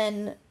rather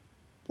than,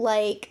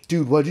 like...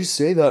 Dude, why'd you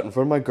say that in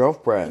front of my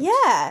girlfriend?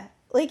 Yeah.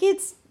 Like,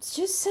 it's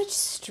just such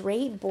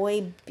straight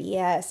boy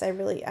BS.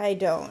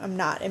 I'm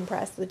not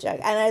impressed with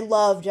Jughead. And I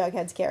love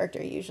Jughead's character,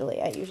 I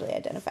usually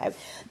identify.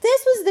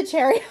 This was the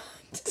cherry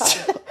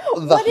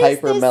the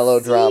hyper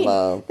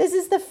melodrama. This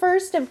is the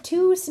first of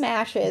 2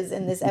 smashes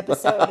in this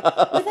episode.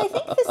 With, I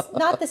think,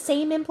 not the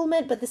same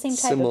implement, but the same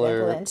type of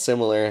implement.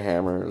 Similar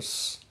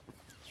hammers.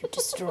 You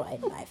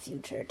destroyed my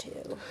future,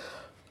 too.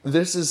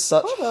 This is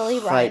such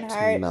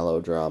hyped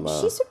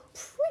melodrama. She's a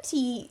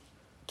pretty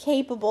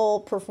capable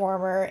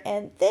performer,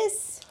 and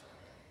this...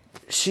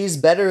 She's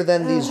better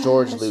than these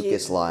George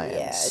Lucas lines.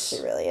 Yeah,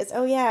 she really is.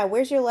 Oh, yeah.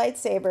 Where's your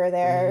lightsaber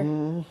there?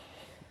 Mm-hmm.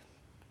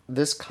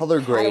 This color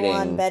grading.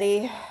 Padawan,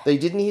 Betty. They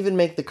didn't even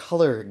make the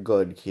color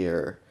good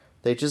here.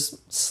 They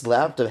just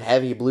slapped a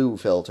heavy blue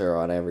filter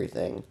on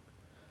everything.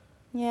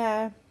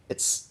 Yeah.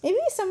 Maybe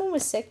someone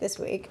was sick this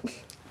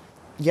week.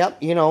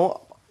 Yep,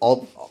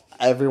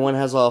 everyone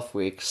has off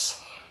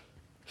weeks.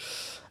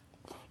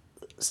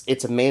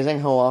 It's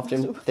amazing how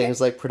often things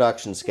like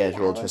production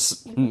schedule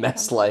just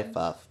mess life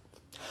up.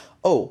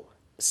 Oh,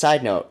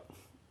 side note.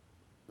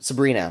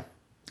 Sabrina.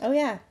 Oh,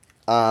 yeah.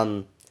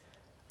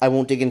 I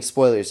won't dig into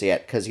spoilers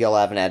yet, because y'all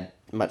haven't had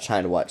much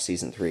time to watch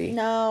season 3.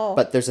 No.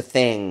 But there's a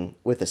thing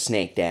with a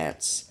snake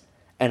dance.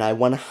 And I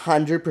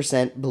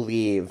 100%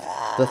 believe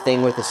the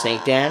thing with the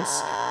snake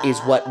dance is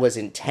what was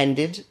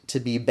intended to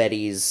be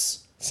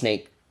Betty's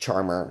snake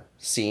charmer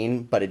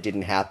scene, but it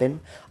didn't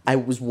happen. I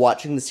was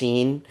watching the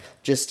scene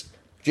just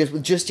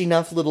with just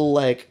enough little,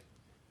 like,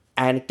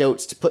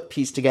 anecdotes to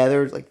piece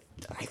together, like,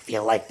 I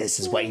feel like this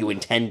is what you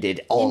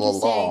intended all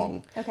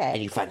along. Okay.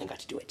 And you finally got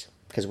to do it.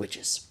 Because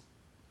witches.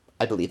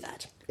 I believe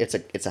that. It's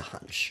a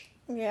hunch.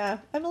 Yeah.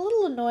 I'm a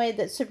little annoyed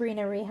that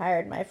Sabrina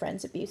rehired my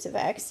friend's abusive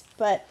ex,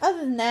 but other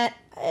than that,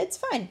 it's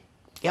fine.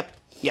 Yep.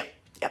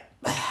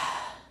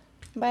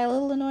 By a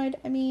little annoyed,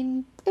 I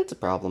mean... It's a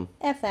problem.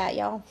 F that,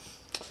 y'all.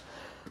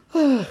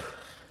 Is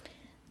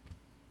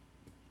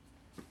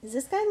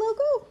this guy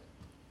logo?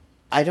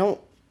 I don't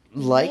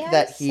like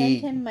that he...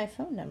 send him my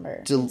phone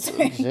number.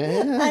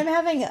 I'm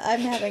having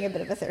a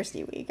bit of a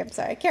thirsty week. I'm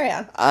sorry. Carry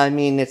on. I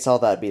mean, it's all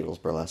that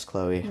Beatles burlesque,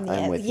 Chloe. Yes.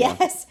 I'm with you.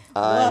 Yes.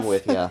 I'm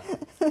with you.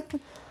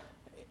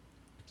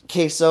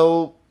 Okay,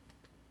 so...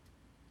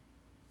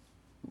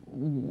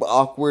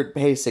 Awkward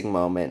pacing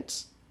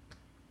moment.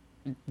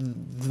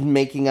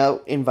 Making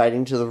out,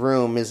 inviting to the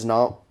room is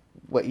not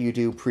what you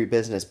do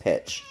pre-business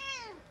pitch.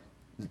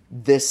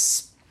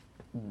 This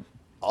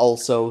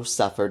also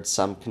suffered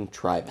some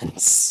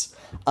contrivance.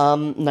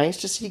 Nice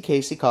to see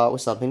Casey caught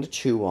with something to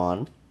chew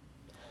on.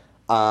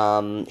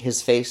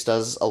 His face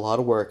does a lot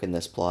of work in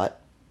this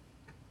plot.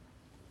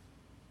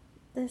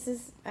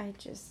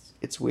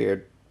 It's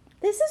weird.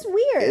 This is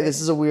weird.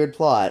 This is a weird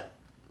plot.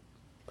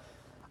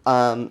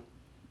 I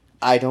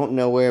don't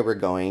know where we're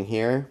going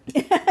here.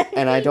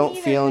 And I don't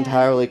feel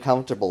entirely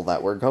comfortable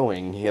that we're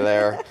going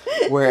there.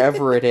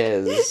 Wherever it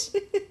is.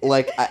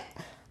 Like,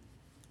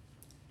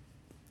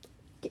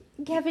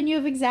 Kevin, you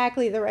have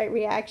exactly the right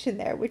reaction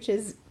there, which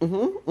is...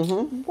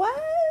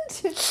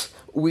 What?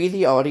 We,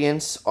 the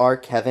audience, are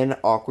Kevin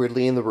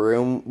awkwardly in the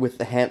room with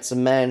the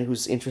handsome man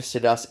who's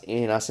interested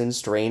in us in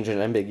strange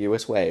and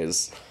ambiguous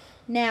ways.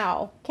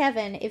 Now,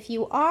 Kevin, if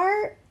you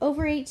are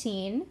over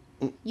 18,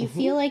 you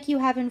feel like you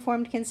have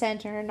informed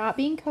consent and are not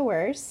being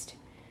coerced,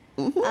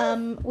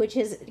 which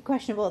is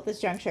questionable at this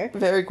juncture.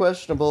 Very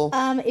questionable.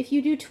 If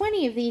you do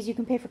 20 of these, you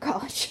can pay for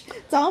college.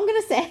 That's all I'm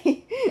going to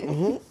say.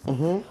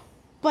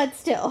 But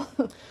still,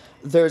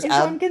 there's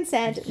informed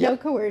consent, no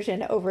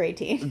coercion, over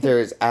 18. There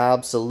is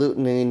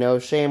absolutely no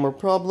shame or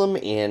problem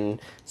in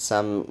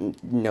some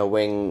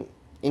knowing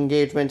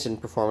engagement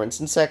and performance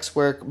and sex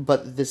work,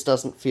 but this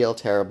doesn't feel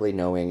terribly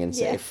knowing and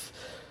safe.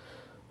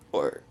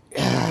 Or,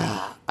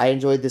 I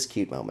enjoyed this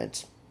cute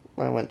moment.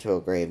 I went to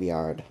a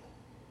graveyard.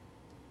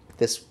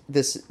 This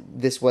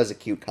was a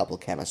cute couple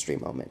chemistry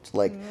moment.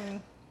 Like,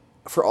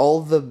 for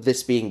all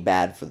this being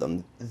bad for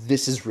them,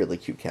 this is really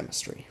cute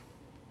chemistry.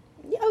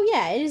 Oh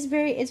yeah, it's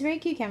very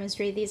cute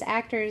chemistry. These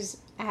actors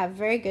have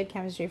very good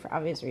chemistry for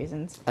obvious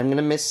reasons. I'm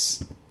gonna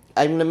miss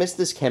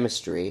this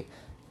chemistry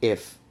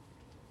if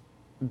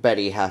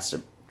Betty has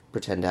to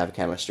pretend to have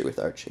chemistry with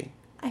Archie.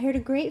 I heard a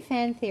great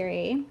fan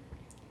theory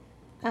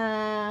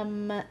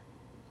from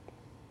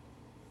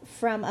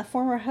a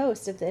former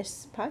host of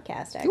this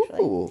podcast,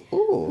 actually,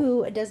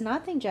 who does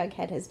not think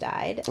Jughead has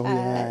died. Oh,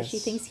 yes. She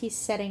thinks he's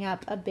setting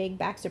up a big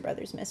Baxter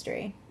Brothers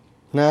mystery.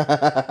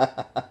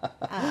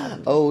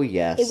 Oh,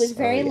 yes. It was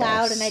very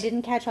loud, and I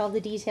didn't catch all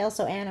the details,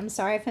 so Anne, I'm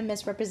sorry if I'm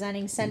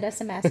misrepresenting. Send us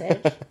a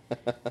message.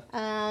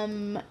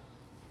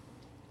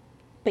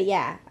 But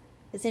yeah,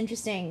 it's an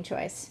interesting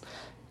choice.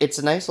 It's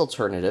a nice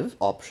alternative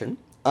option.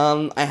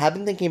 I have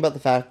been thinking about the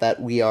fact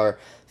that we are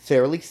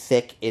fairly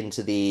thick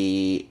into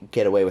the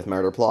Get Away with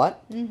Murder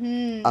plot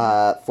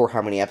for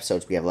how many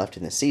episodes we have left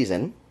in this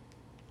season.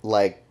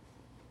 Like,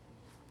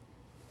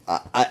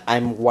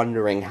 I'm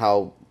wondering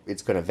how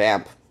it's going to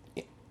vamp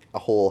a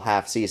whole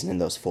half season in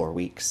those 4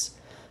 weeks.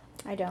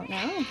 I don't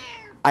know.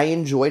 I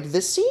enjoyed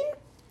this scene.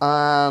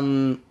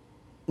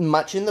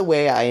 Much in the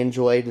way I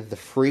enjoyed the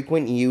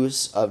frequent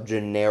use of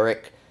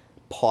generic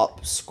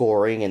pop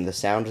scoring and the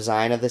sound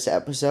design of this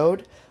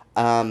episode.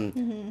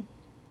 A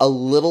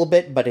little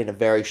bit, but in a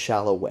very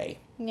shallow way.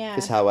 Yeah.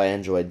 Is how I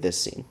enjoyed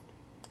this scene.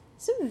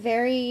 It's a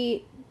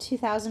very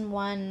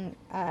 2001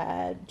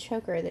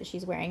 choker that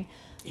she's wearing.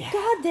 Yeah.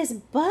 God, this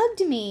bugged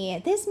me.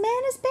 This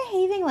man is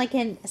behaving like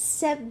a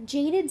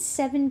jaded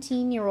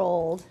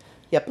 17-year-old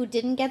who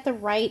didn't get the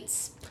right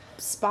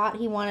spot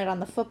he wanted on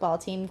the football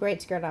team.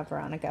 Great skirt on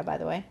Veronica, by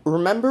the way.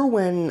 Remember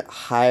when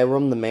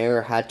Hiram, the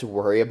mayor, had to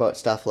worry about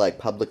stuff like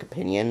public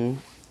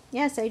opinion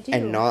Yes, I do.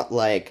 And not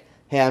like,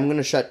 hey, I'm going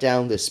to shut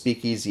down this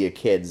speakeasy of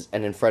kids,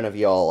 and in front of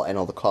y'all and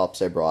all the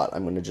cops I brought,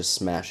 I'm going to just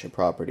smash your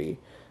property.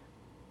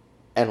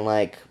 And,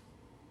 like,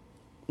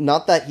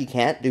 not that he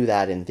can't do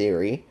that in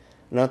theory,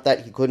 not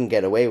that he couldn't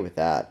get away with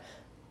that,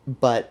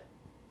 but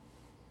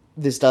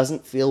this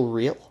doesn't feel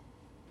real.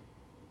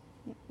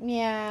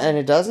 Yeah. And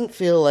it doesn't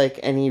feel like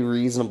any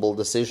reasonable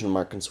decision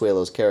Mark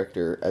Consuelo's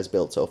character, as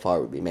built so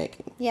far, would be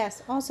making.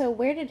 Yes. Also,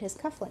 where did his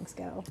cufflinks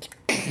go?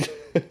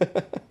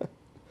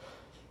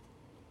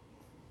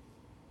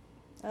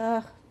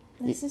 Ugh.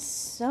 This is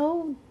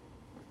so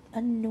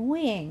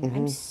annoying. Mm-hmm.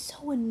 I'm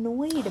so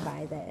annoyed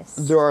by this.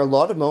 There are a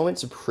lot of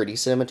moments of pretty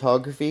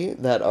cinematography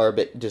that are a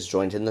bit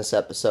disjointed in this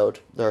episode.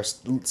 There are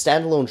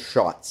standalone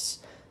shots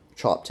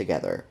chopped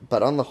together,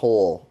 but on the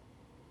whole,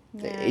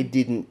 it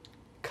didn't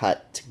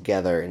cut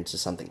together into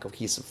something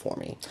cohesive for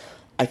me.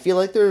 I feel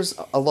like there's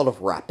a lot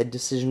of rapid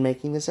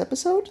decision-making this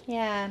episode.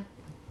 Yeah.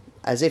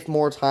 As if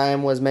more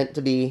time was meant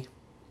to be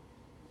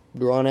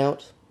drawn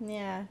out.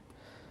 Yeah.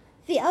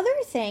 The other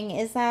thing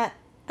is that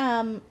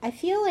I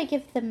feel like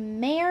if the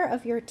mayor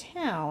of your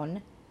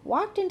town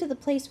walked into the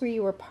place where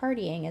you were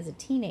partying as a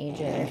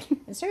teenager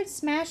and started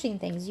smashing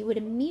things, you would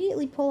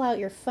immediately pull out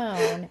your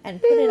phone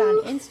and put it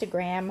on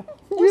Instagram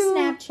or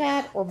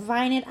Snapchat or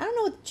Vine it. I don't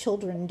know what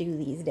children do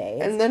these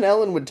days. And then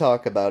Ellen would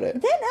talk about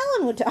it. Then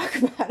Ellen would talk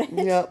about it.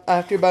 Yeah,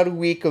 after about a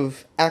week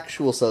of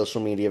actual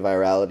social media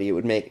virality, it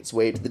would make its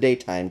way to the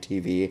daytime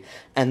TV,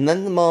 and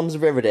then the moms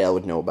of Riverdale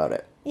would know about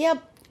it.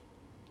 Yep.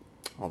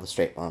 All the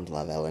straight moms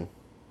love Ellen.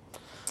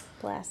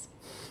 Bless.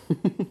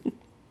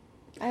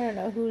 I don't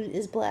know who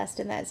is blessed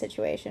in that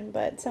situation,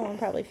 but someone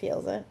probably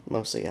feels it.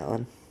 Mostly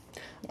Ellen.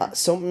 Yeah.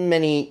 So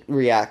many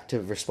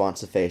reactive,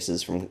 responsive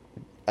faces from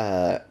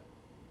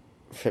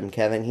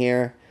Kevin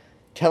here,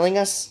 telling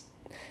us.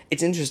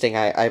 It's interesting.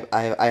 I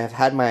have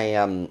had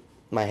my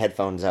my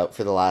headphones out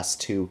for the last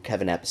 2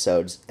 Kevin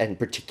episodes, and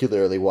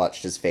particularly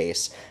watched his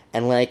face,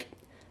 and like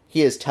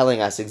he is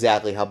telling us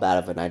exactly how bad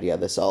of an idea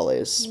this all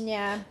is.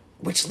 Yeah.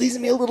 Which leaves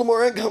me a little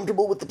more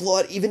uncomfortable with the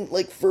plot, even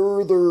like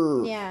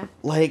further. Yeah.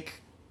 Like.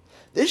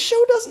 This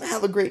show doesn't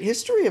have a great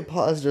history of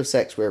positive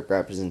sex work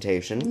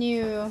representation.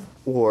 No.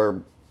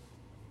 Or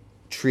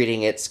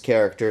treating its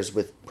characters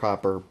with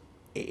proper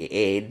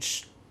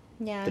age.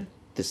 Yeah.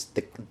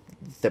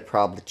 They're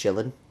probably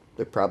children.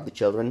 They're probably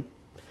children.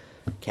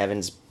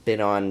 Kevin's been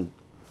on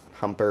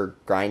Humper,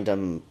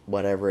 Grind'em,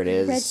 whatever it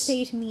is. Red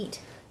State Meat.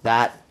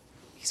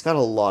 He's got a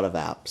lot of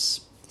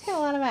apps. He's got a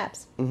lot of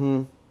apps.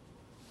 Mm-hmm.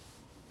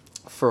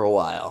 For a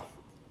while.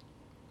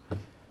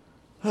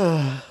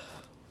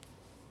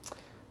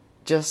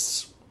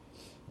 Just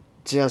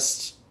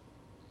this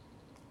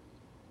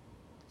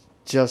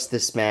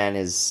man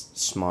is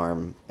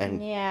smarm, and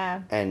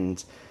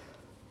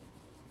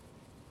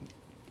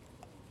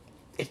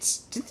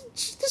this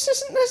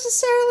isn't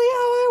necessarily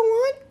how I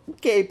want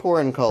gay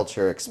porn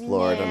culture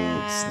explored on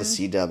the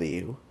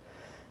CW.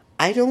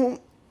 I don't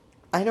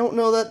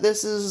know that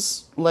this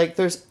is like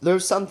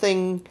there's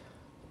something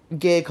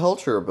gay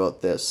culture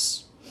about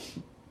this,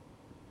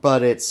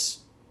 but it's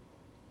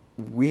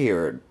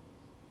weird.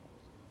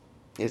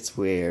 It's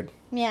weird.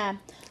 Yeah.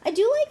 I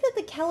do like that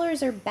the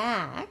Kellers are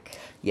back.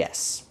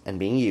 Yes, and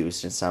being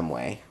used in some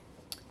way.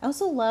 I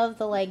also love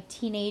the, like,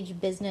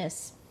 teenage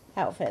business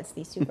outfits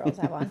these 2 girls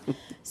have on.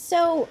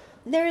 So,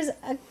 there's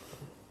a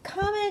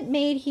comment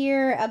made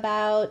here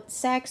about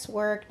sex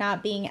work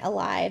not being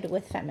allied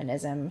with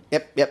feminism.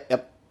 Yep.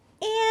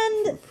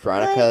 And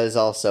Veronica is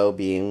also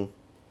being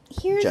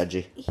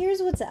judgy. Here's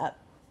what's up.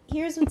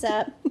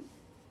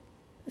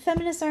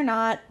 Feminists are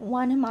not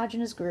one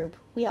homogenous group.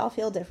 We all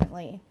feel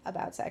differently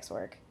about sex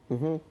work.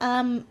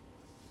 Mm-hmm.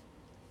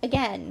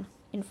 Again,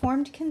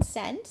 informed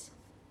consent,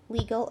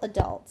 legal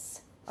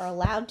adults are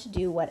allowed to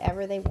do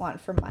whatever they want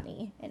for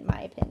money, in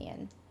my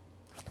opinion.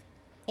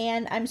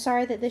 And I'm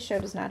sorry that this show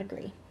does not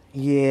agree.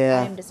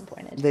 Yeah. I'm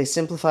disappointed. They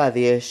simplify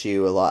the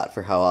issue a lot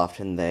for how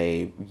often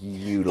they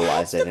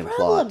utilize it in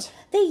plot.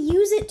 They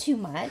use it too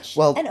much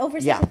and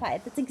oversimplify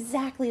it. That's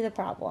exactly the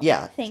problem.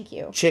 Yeah. Thank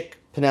you. Chick,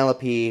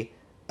 Penelope,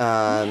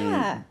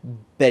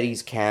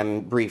 Betty's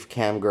brief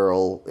cam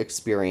girl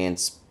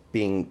experience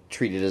being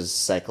treated as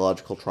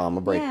psychological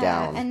trauma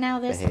breakdown and now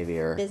this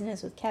behavior.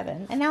 Business with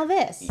Kevin. And now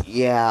this.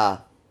 Yeah.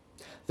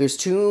 There's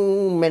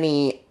too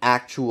many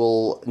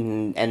actual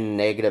and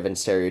negative and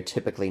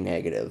stereotypically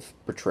negative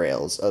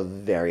portrayals of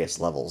various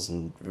levels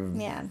and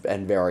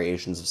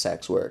variations of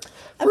sex work.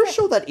 For a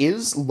show that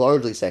is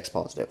largely sex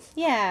positive.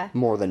 Yeah.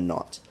 More than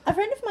not. A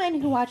friend of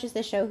mine who watches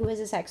this show, who is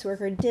a sex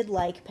worker, did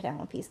like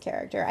Penelope's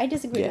character. I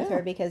disagreed with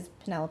her because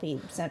Penelope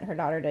sent her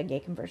daughter to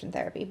gay conversion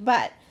therapy.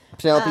 But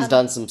Penelope's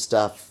done some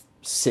stuff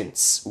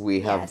since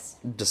we have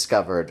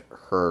discovered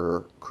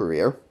her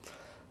career.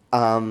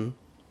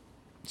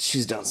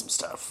 She's done some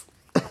stuff.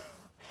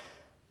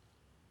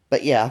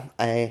 But yeah,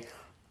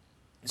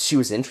 she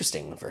was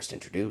interesting when first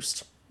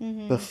introduced.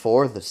 Mm-hmm.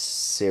 Before the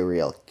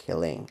serial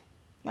killing.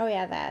 Oh,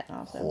 yeah, that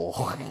also.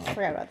 I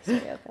forgot about the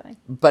serial killing.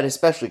 But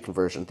especially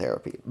conversion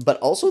therapy. But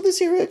also the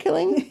serial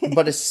killing,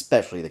 but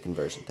especially the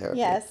conversion therapy.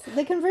 Yes,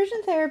 the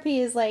conversion therapy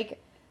is, like,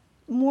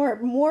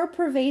 more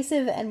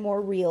pervasive and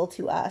more real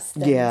to us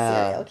than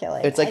serial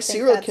killing. It's like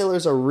serial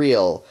killers are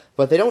real,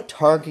 but they don't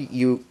target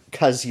you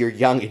because you're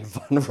young and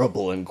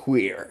vulnerable and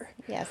queer.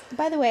 Yes.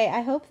 By the way, I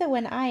hope that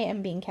when I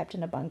am being kept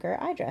in a bunker,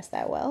 I dress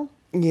that well.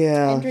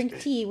 Yeah. And drink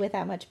tea with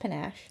that much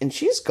panache. And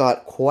she's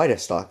got quite a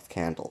stock of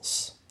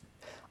candles.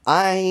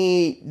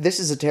 This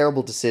is a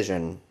terrible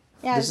decision.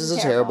 Yeah, this is a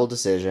terrible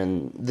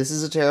decision. This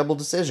is a terrible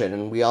decision,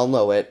 and we all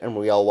know it, and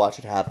we all watch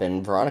it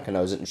happen. Veronica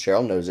knows it, and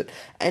Cheryl knows it,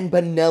 and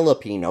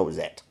Penelope knows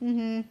it.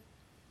 Mm-hmm.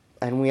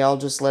 And we all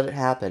just let it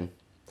happen.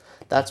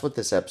 That's what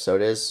this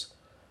episode is.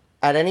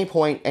 At any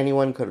point,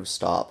 anyone could have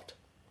stopped.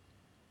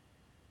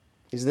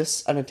 Is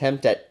this an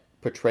attempt at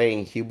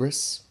portraying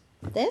hubris?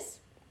 This?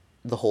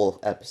 The whole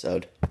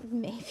episode.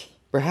 Maybe.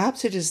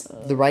 Perhaps it is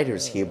the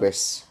writer's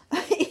hubris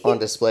on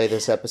display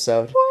this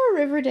episode. Poor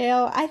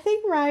Riverdale. I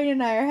think Ryan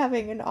and I are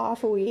having an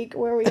off week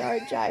where we are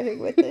jiving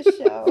with this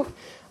show.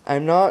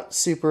 I'm not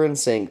super in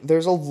sync.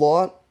 There's a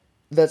lot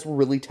that's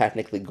really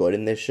technically good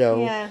in this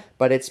show,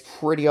 but it's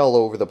pretty all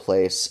over the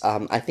place.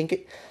 I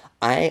think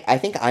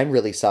I'm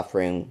really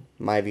suffering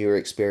my viewer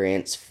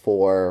experience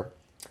for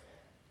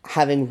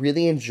having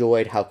really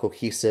enjoyed how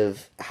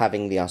cohesive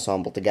having the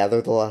ensemble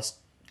together the last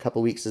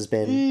couple weeks has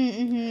been.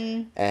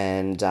 Mm-hmm.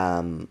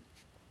 And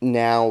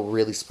now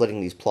really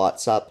splitting these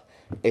plots up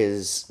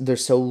there's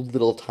so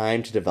little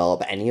time to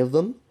develop any of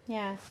them.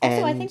 Yeah.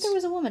 Also, I think there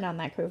was a woman on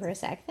that crew for a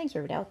sec. Thanks,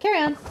 Riverdale.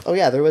 Carry on. Oh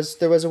yeah, there was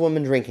a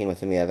woman drinking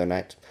with him the other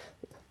night.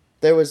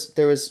 There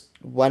was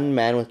one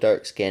man with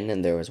dark skin,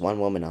 and there was one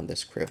woman on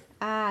this crew.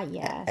 Ah,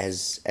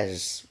 yes.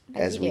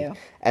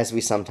 As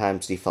we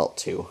sometimes default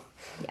to.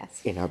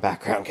 Yes. In our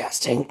background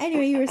casting.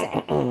 Anyway, you were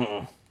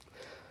saying.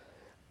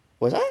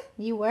 Was I?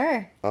 You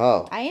were.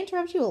 Oh. I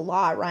interrupt you a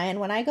lot, Ryan.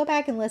 When I go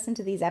back and listen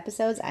to these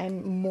episodes,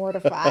 I'm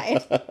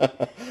mortified.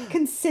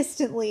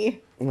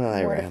 Consistently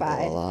mortified. I ramble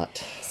a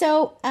lot.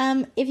 So,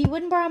 if you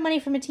wouldn't borrow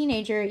money from a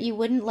teenager, you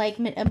wouldn't, like,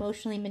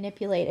 emotionally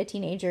manipulate a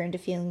teenager into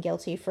feeling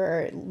guilty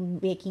for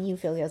making you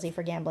feel guilty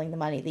for gambling the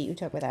money that you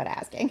took without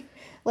asking.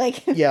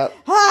 Like... Yeah.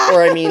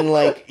 Or, I mean,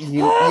 like,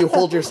 you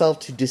hold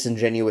yourself to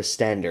disingenuous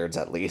standards,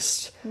 at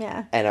least.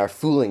 Yeah. And are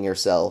fooling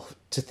yourself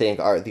to think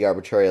the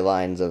arbitrary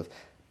lines of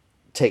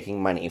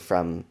taking money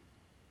from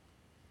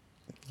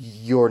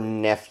your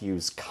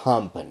nephew's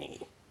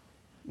company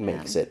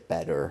makes it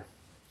better.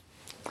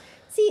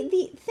 See,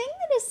 the thing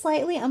that is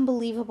slightly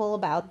unbelievable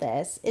about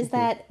this is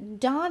that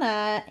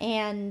Donna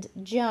and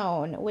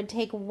Joan would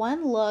take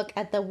one look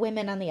at the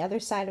women on the other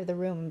side of the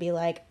room and be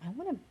like, I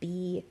want to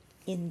be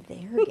in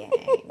their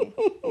gang.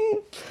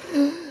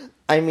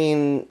 I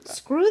mean...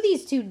 Screw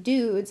these two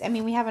dudes. I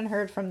mean, we haven't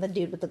heard from the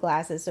dude with the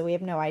glasses, so we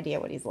have no idea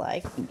what he's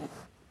like.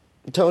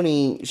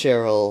 Tony,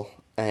 Cheryl,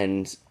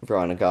 and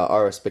Veronica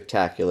are a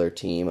spectacular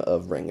team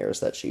of ringers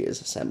that she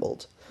has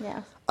assembled.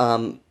 Yeah.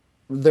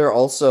 They're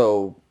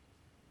also...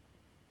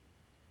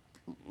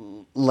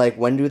 Like,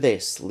 when do they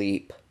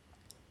sleep?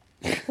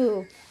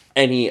 Who?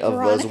 Any of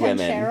Veronica those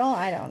women. And Cheryl?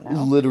 I don't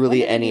know.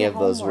 Literally any of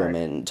those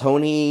women.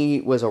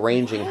 Tony was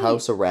arranging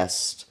house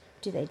arrest.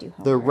 Do they do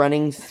homework? They're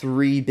running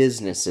 3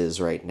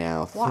 businesses right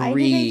now. Why do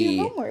they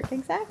do homework?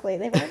 Exactly.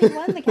 They've already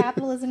won the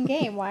capitalism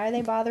game. Why are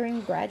they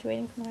bothering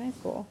graduating from high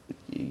school?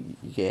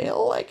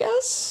 Yale, I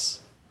guess?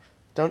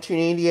 Don't you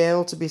need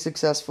Yale to be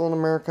successful in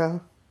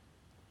America?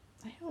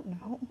 I don't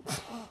know.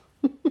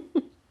 I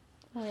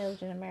only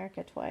lived in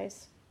America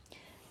twice.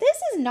 This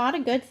is not a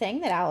good thing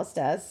that Alice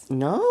does.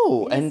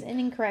 No. It's an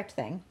incorrect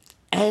thing.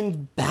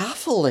 And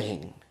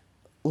baffling.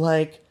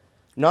 Like,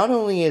 not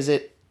only is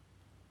it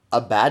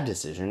a bad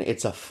decision,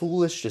 it's a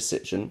foolish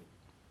decision.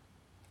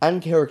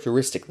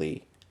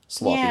 Uncharacteristically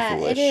sloppy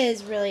foolish. Yeah, it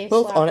is really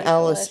both sloppy on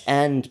Alice foolish.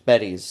 and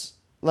Betty's.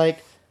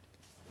 Like,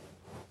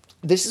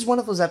 this is one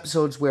of those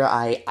episodes where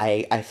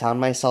I found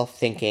myself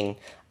thinking,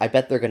 I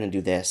bet they're going to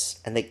do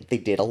this. And they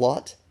did a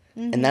lot.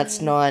 Mm-hmm. And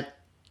that's not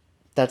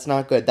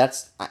good.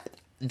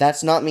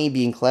 That's not me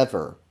being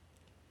clever.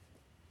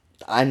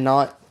 I'm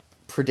not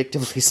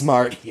predictably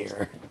smart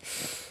here.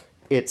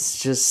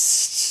 It's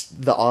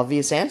just the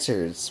obvious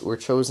answers were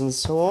chosen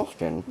so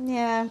often.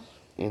 Yeah.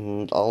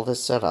 In all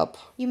this setup.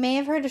 You may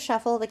have heard a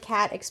shuffle. The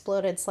cat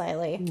exploded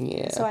slightly.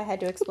 Yeah. So I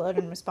had to explode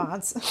in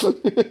response.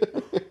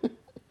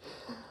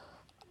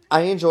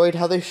 I enjoyed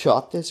how they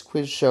shot this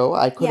quiz show.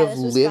 I could have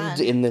lived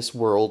in this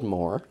world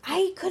more.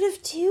 I could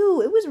have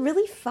too. It was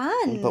really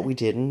fun. But we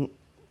didn't.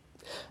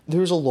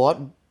 There's a lot,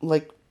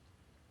 like,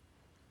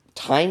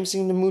 time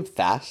seemed to move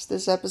fast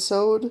this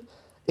episode,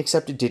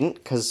 except it didn't,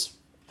 because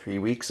 4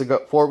 weeks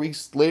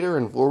later,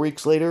 and 4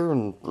 weeks later,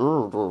 and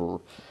we're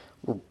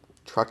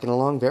trucking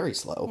along very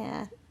slow.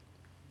 Yeah.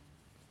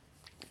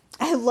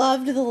 I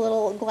loved the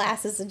little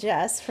glasses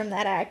adjust from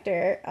that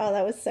actor. Oh,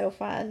 that was so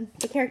fun.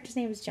 The character's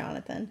name is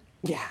Jonathan.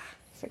 Yeah.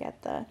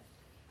 Forget the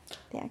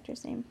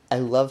actor's name. I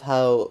love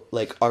how,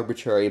 like,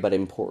 arbitrary but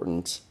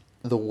important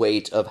the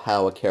weight of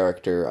how a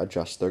character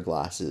adjusts their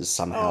glasses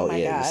somehow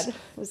is. God. It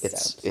was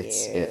so cute.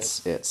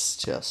 It's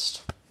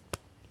just...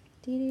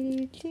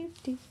 You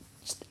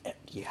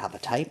have a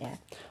type? Yeah.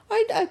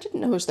 I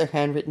didn't notice their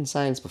handwritten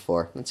signs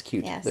before. That's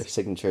cute. Yes. Their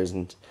signatures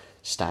and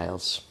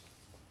styles.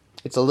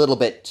 It's a little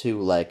bit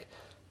too, like...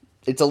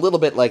 It's a little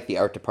bit like the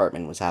art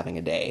department was having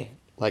a day.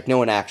 Like, no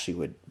one actually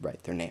would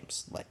write their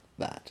names like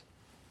that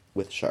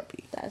with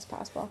Sharpie. That is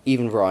possible.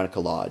 Even Veronica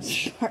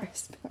Lodge.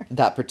 Smart.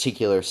 That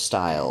particular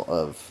style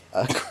of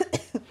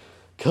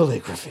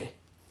calligraphy.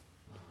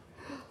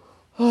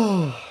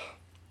 I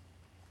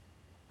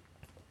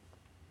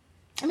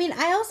mean,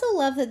 I also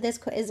love that this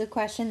is a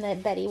question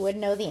that Betty would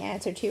know the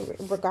answer to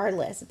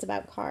regardless. It's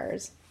about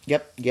cars.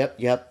 Yep.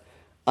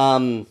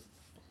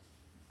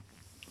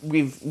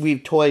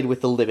 We've toyed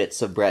with the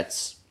limits of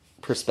Bret's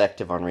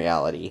perspective on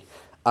reality.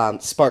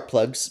 Spark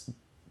plugs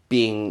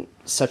being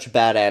such a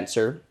bad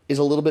answer is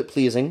a little bit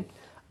pleasing.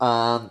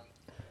 Yeah,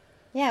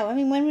 I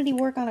mean, when would he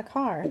work on a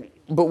car?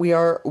 But we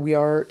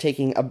are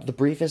taking the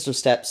briefest of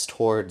steps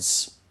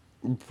towards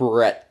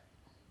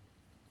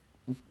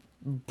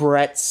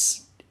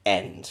Bret's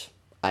end,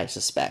 I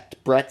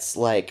suspect. Bret's,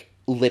 like,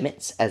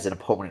 limits as an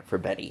opponent for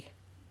Betty.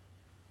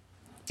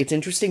 It's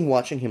interesting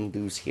watching him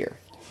lose here.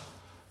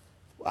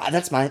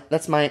 That's my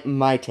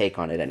take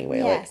on it anyway.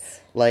 Yes.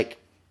 Like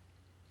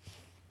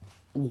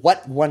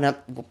what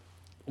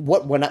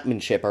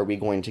one-upmanship are we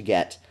going to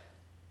get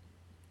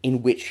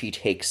in which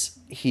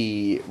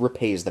he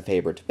repays the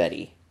favor to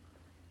Betty?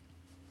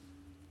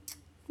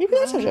 Maybe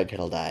that's how Jughead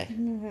will die.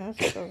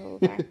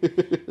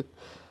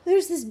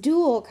 There's this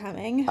duel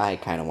coming. I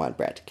kind of want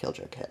Bret to kill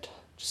Jughead.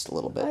 Just a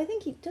little bit. I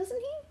think doesn't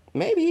he?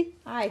 Maybe.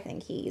 I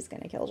think he's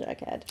going to kill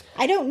Jughead.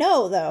 I don't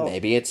know, though.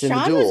 Maybe it's in the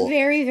Sean duel. was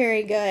very,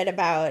 very good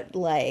about,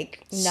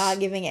 like, not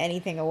giving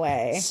anything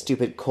away.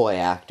 Stupid coy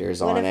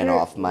actors on and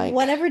off mic.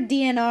 Whatever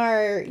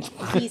DNR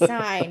he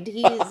signed,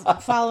 he's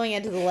following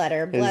it to the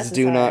letter. Bless his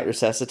do heart. not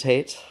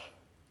resuscitate.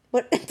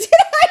 What did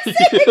I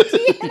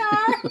say?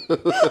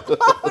 DNR?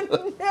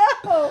 Oh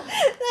no,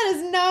 that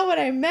is not what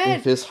I meant.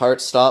 If his heart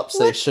stops,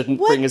 they shouldn't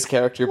bring his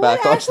character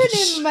back onto the What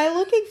acronym am I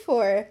looking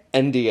for?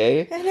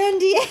 NDA. An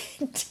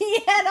NDA,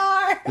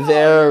 DNR.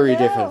 Very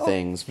different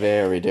things.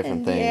 Very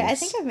different things. Yeah, I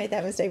think I've made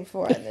that mistake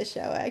before on this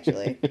show.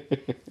 Actually,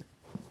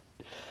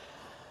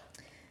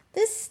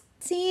 this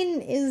scene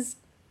is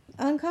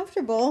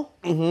uncomfortable.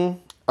 Mm-hmm.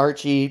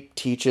 Archie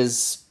he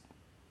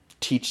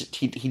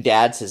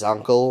dads his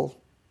uncle.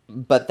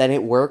 But then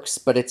it works,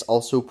 but it's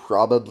also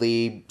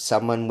probably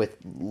someone with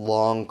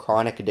long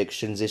chronic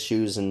addictions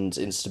issues and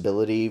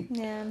instability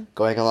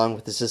going along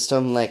with the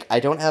system. Like,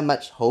 I don't have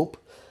much hope,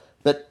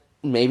 but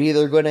maybe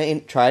they're going to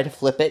try to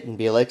flip it and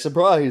be like,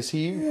 surprise,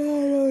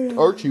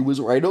 Archie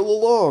was right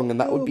all along, and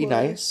that would be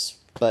nice.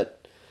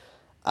 But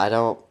I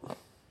don't...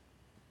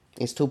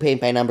 It's too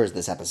paint by numbers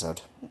this episode.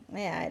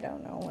 Yeah, I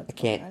don't know what's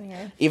going on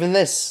here. Even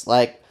this,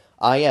 like,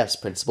 yes,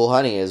 Principal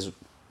Honey is...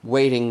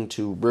 waiting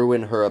to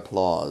ruin her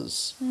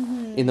applause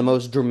in the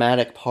most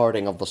dramatic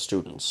parting of the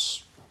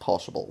students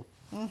possible.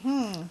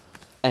 Mm-hmm.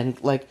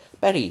 And, like,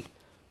 Betty,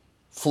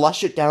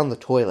 flush it down the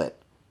toilet,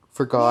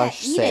 for gosh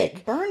sake.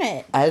 It, burn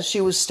it. As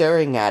she was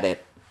staring at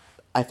it,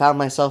 I found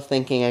myself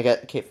thinking,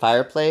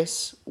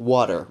 fireplace,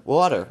 water.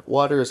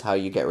 Water is how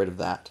you get rid of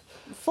that.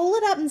 Fold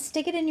it up and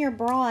stick it in your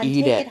bra and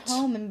take it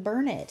home and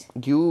burn it.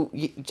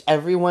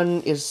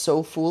 Everyone is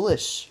so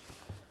foolish.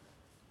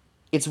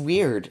 It's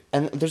weird,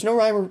 and there's no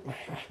rhyme or...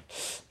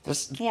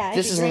 This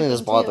is something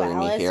that's bothering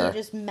me here. You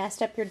just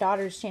messed up your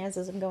daughter's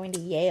chances of going to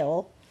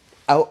Yale.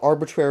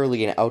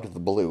 Arbitrarily and out of the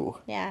blue.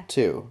 Yeah.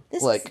 Too.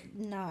 This is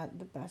not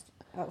the best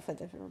outfit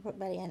they've ever put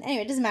Betty in.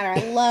 Anyway, it doesn't matter.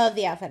 I love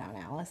the outfit on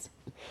Alice.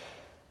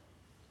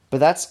 But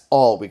that's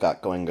all we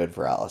got going good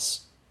for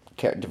Alice.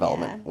 Character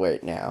development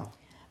right now.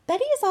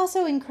 Betty is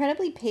also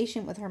incredibly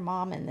patient with her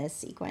mom in this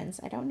sequence.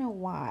 I don't know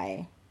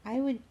why. I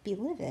would be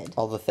livid.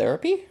 All the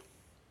therapy?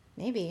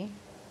 Maybe.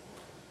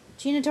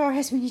 Gina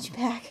Torres, we need you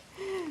back.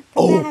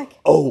 Back.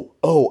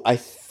 I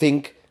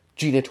think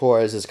Gina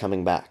Torres is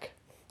coming back.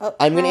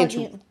 I'm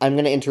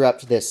gonna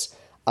interrupt this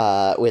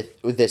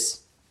with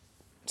this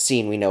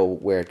scene. We know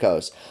where it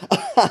goes.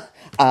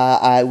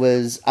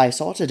 I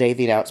saw today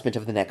the announcement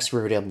of the next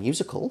Riverdale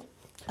musical.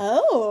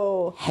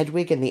 Oh.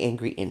 Hedwig and the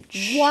Angry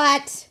Inch.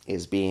 What?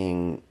 Is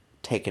being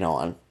taken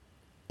on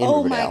in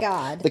Riverdale. Riverdale. My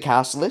God. The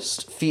cast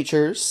list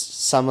features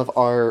some of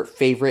our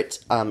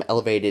favorite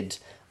elevated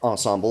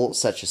ensemble,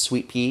 such as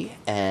Sweet Pea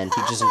and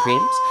Peaches and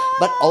Creams,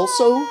 but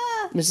also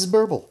Mrs.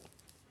 Burble.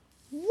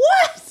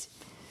 What?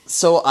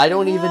 So I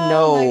don't even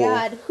know. Oh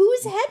my God.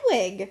 Who's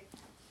Hedwig?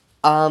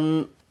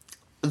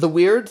 The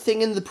weird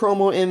thing in the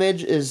promo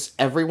image is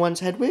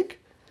everyone's Hedwig.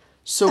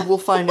 So we'll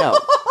find out.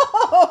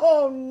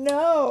 Oh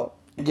no.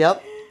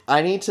 Yep.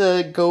 I need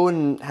to go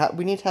and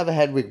we need to have a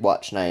Hedwig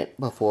watch night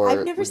before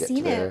I've never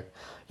seen it.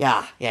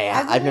 Yeah.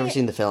 I've never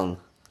seen the film.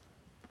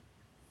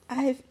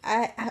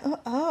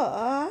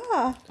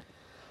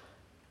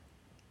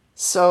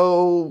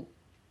 So,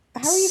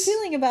 how are you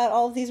feeling about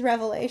all of these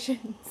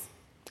revelations?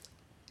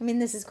 I mean,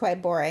 this is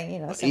quite boring, you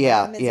know.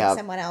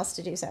 Someone else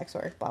to do sex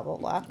work, blah, blah,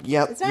 blah.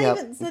 Yep, It's not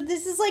even... So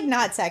this is, like,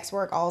 not sex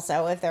work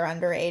also, if they're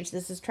underage.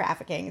 This is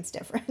trafficking. It's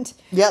different.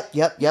 Yep.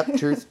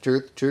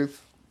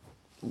 Truth.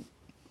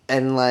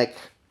 And, like,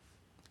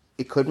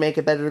 it could make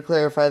it better to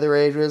clarify their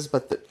ages,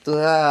 but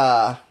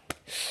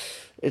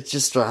it's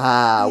just,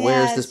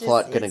 where's this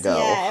plot gonna go?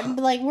 Yeah,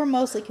 like, we're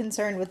mostly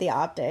concerned with the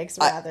optics,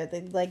 rather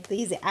than, like,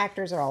 these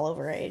actors are all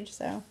overage,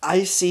 so.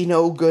 I see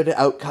no good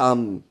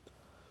outcome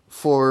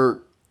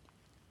for...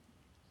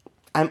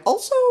 I'm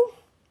also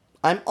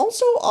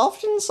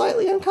often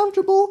slightly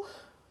uncomfortable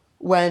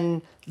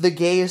when the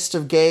gayest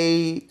of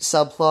gay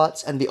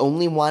subplots and the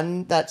only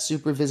one that's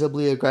super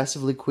visibly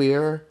aggressively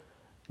queer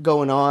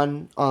going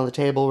on the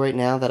table right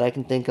now that I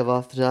can think of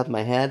off the top of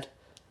my head.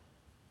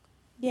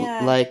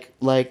 Yeah. Like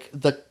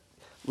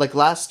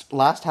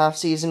last half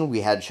season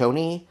we had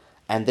Chloë,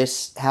 and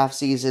this half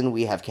season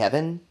we have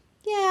Kevin.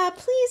 Yeah,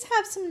 please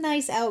have some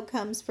nice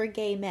outcomes for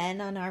gay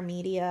men on our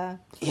media.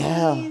 Please.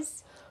 Yeah.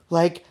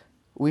 Like,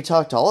 we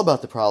talked all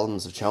about the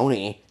problems of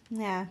Chloë.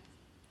 Yeah.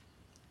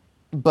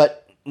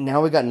 But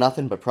now we got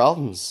nothing but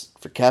problems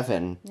for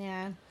Kevin.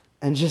 Yeah.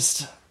 And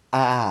just,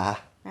 Great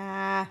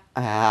outfit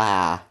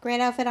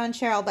on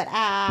Cheryl, but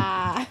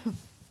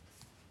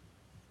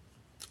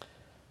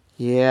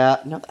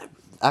Yeah. No,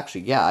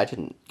 actually, I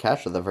didn't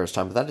catch her the first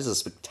time, but that is a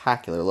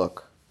spectacular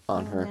look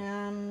on her.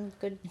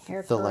 Good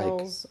hair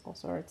curls, all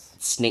sorts.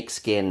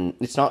 Snakeskin.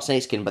 It's not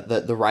snakeskin, but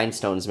the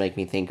rhinestones make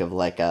me think of,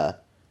 like, a...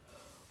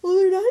 Well,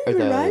 they're not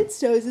even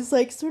rhinestones. It's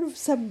like sort of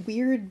some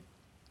weird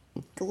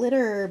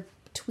glitter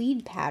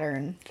tweed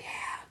pattern.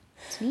 Yeah.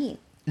 It's neat.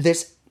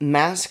 This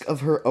mask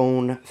of her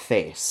own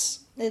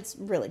face. It's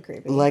really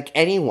creepy. Like,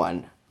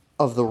 anyone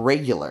of the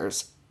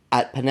regulars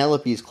at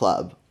Penelope's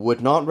club would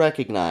not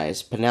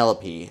recognize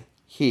Penelope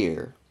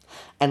here.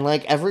 And,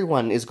 like,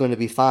 everyone is going to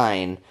be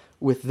fine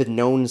with the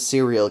known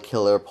serial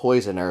killer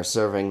poisoner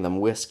serving them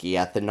whiskey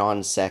at the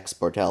non-sex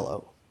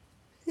bordello.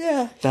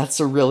 Yeah. That's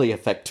a really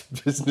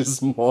effective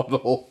business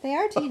model. They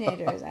are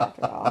teenagers,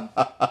 after all.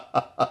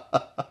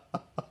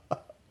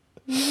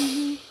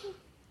 Mm-hmm.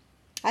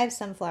 I have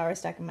sunflower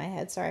stuck in my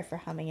head. Sorry for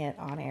humming it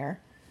on air.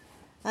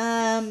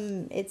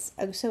 It's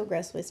so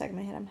aggressively stuck in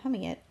my head. I'm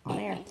humming it on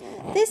air.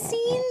 This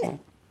scene,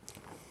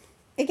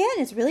 again,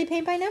 it's really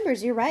paint by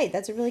numbers. You're right.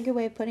 That's a really good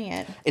way of putting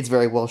it. It's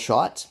very well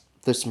shot.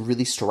 There's some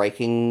really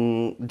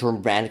striking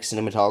dramatic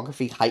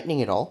cinematography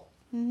heightening it all.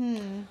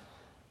 Mm-hmm.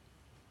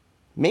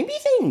 Maybe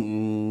they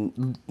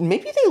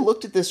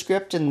looked at the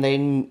script and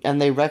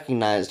they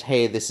recognized,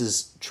 hey, this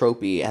is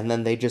tropey, and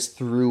then they just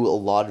threw a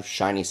lot of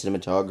shiny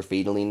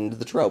cinematography to lean into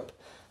the trope.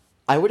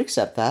 I would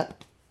accept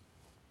that.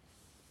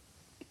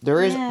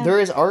 There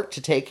is art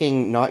to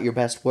taking not your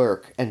best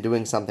work and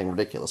doing something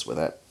ridiculous with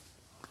it.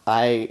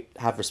 I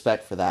have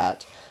respect for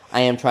that. I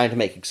am trying to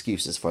make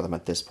excuses for them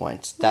at this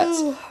point.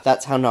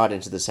 That's how not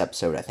into this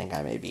episode I think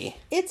I may be.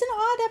 It's an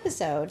odd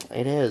episode.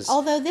 It is.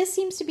 Although this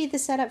seems to be the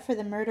setup for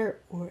the murder,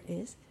 or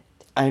is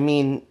it? I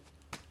mean,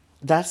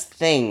 that's the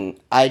thing.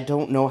 I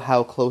don't know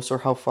how close or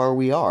how far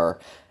we are.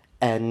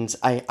 And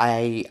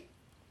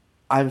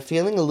I'm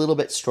feeling a little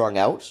bthat strung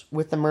out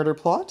with the murder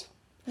plot.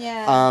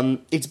 Yeah.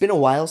 It's been a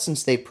while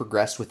since they've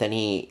progressed with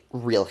any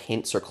real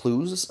hints or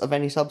clues of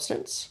any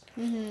substance.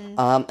 Mm-hmm.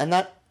 And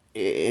that,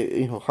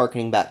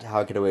 harkening back to How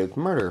I Get Away with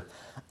Murder,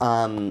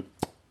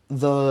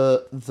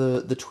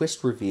 the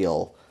twist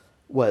reveal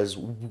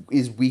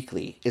is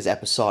weekly, is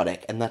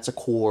episodic, and that's a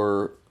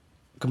core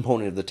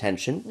component of the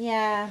tension.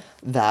 Yeah.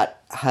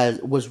 That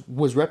was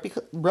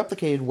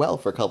replicated well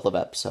for a couple of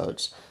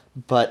episodes,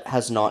 but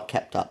has not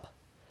kept up.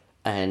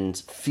 And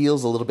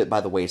feels a little bit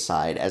by the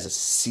wayside as a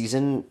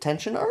season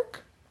tension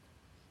arc.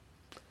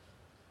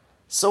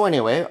 So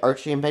anyway,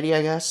 Archie and Betty,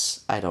 I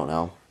guess? I don't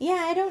know. Yeah,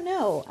 I don't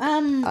know.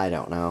 I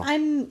don't know.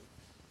 I'm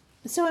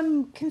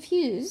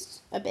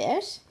confused a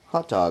bit.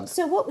 Hot dog.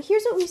 So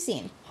here's what we've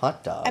seen.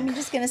 Hot dog. I'm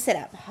just gonna sit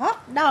up.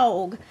 Hot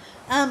dog.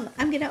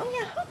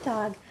 Hot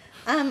dog.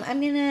 I'm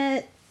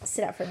gonna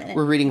sit up for a minute.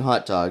 We're reading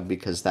hot dog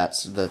because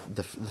that's the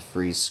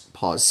freeze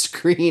pause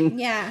screen.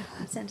 Yeah.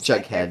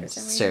 Jughead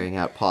staring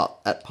at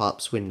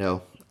Pop's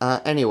window.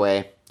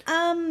 Anyway.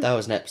 That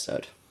was an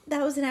episode. We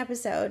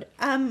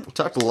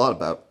talked a lot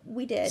about.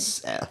 We did.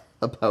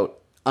 About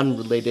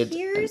unrelated.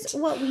 Here's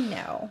what we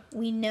know.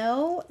 We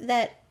know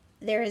that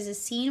there is a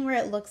scene where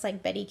it looks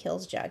like Betty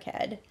kills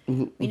Jughead.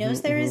 We know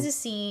there is a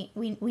scene.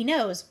 We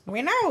know,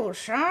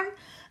 Sean.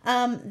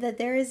 That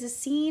there is a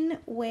scene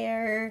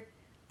where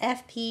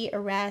FP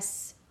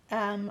arrests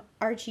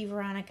Archie,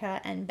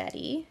 Veronica, and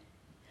Betty.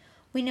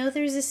 We know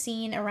there's a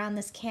scene around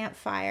this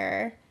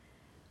campfire.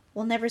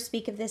 We'll never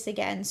speak of this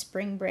again.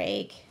 Spring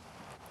break.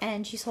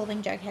 And she's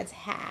holding Jughead's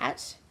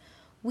hat.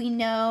 We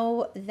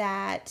know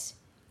that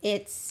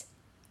it's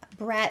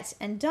Bret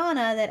and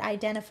Donna that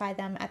identify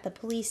them at the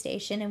police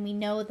station. And we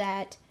know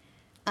that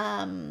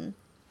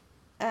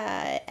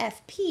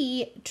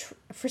FP,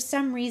 for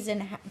some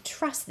reason,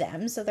 trusts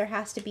them. So there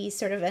has to be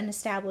sort of an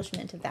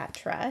establishment of that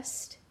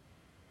trust.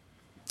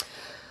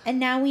 And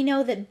now we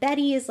know that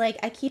Betty is like,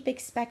 I keep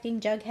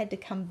expecting Jughead to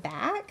come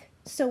back.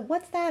 So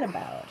what's that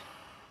about?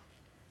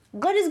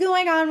 What is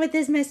going on with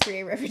this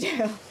mystery,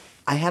 Riverdale?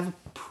 I have a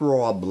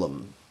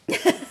problem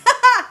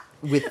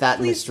with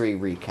that mystery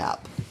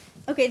recap.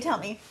 Okay, tell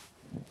me.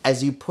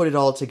 As you put it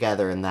all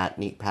together in that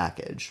neat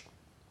package.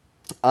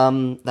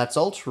 That's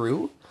all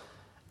true,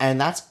 and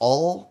that's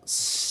all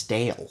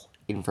stale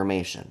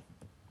information.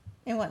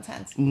 In what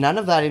sense? None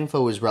of that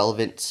info is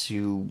relevant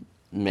to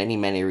many,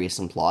 many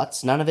recent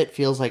plots. None of it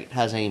feels like it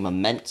has any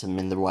momentum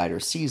in the wider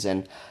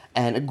season,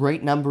 and a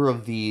great number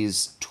of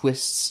these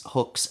twists,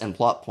 hooks, and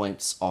plot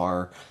points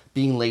are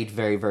being laid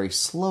very, very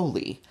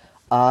slowly.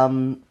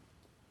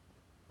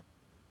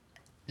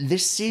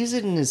 This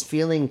season is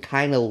feeling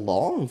kind of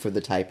long for the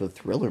type of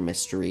thriller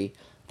mystery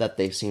that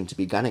they seem to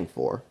be gunning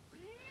for.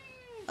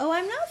 Oh,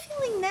 I'm not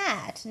feeling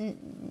that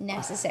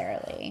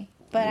necessarily,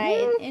 but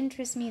it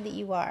interests me that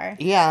you are.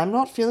 Yeah, I'm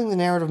not feeling the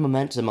narrative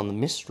momentum on the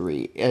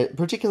mystery,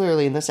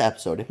 particularly in this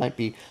episode. It might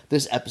be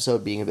this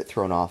episode being a bit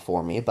thrown off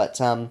for me, but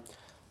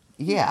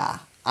yeah,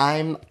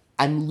 I'm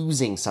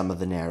losing some of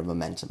the narrative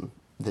momentum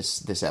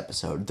this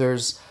episode.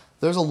 There's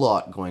a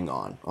lot going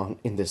on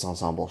in this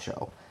ensemble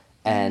show,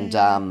 and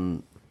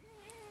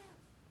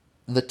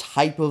the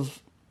type of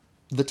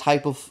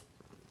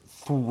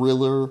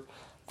thriller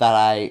that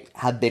I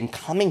have been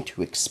coming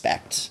to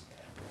expect,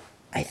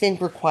 I think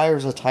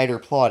requires a tighter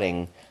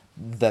plotting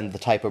than the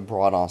type of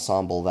broad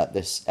ensemble that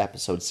this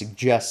episode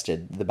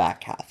suggested the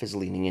back half is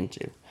leaning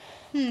into.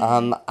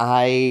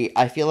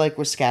 I feel like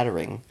we're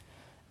scattering,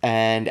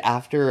 and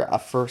after a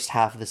first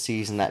half of the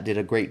season that did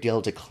a great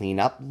deal to clean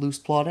up loose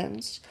plot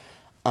ends,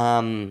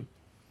 and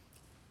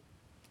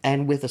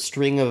with a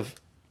string of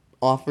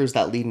offers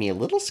that leave me a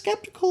little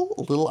skeptical,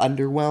 a little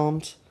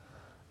underwhelmed,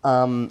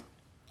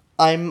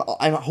 I'm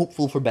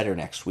hopeful for better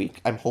next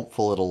week. I'm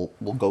hopeful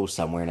we'll go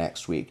somewhere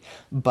next week.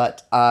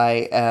 But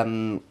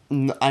I'm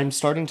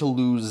starting to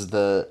lose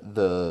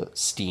the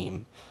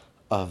steam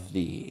of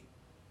the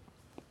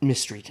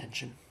mystery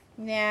tension.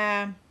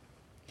 Yeah.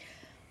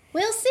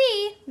 We'll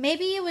see.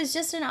 Maybe it was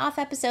just an off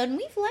episode, and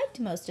we've liked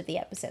most of the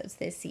episodes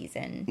this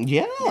season.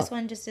 Yeah. This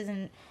one just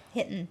isn't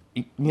hitting.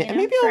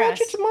 Maybe I'll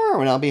watch it tomorrow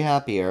and I'll be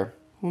happier.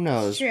 Who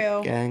knows?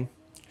 True. Gang.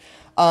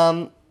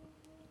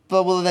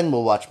 But then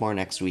we'll watch more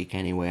next week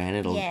anyway, and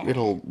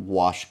it'll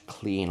wash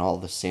clean all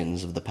the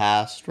sins of the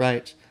past,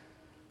 right?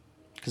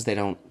 Because they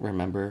don't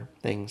remember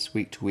things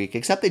week to week,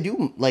 except they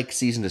do like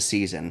season to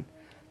season.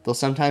 They'll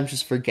sometimes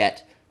just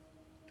forget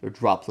or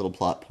drop little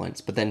plot points,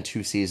 but then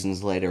 2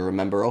 seasons later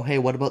remember, oh hey,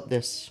 what about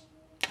this?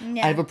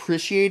 Yeah. I've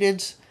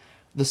appreciated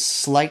the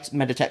slight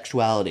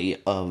metatextuality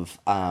of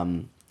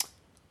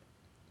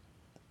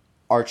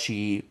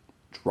Archie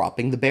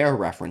dropping the bear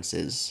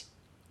references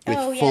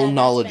with full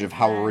knowledge of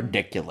how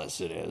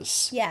ridiculous it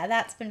is. Yeah,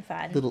 that's been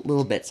fun.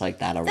 Little bits like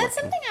that are That's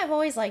something I've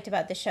always liked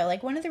about the show.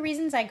 Like, one of the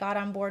reasons I got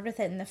on board with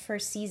it in the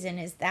first season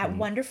is that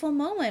wonderful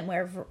moment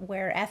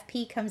where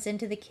FP comes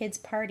into the kids'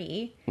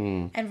 party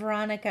and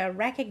Veronica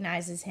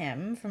recognizes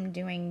him from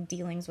doing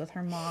dealings with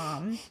her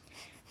mom.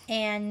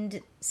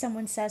 And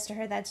someone says to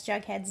her, that's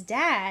Jughead's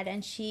dad.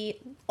 And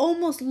she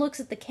almost looks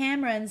at the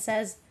camera and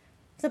says,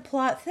 the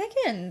plot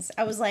thickens.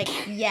 I was like,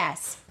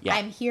 yes,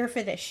 I'm here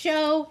for this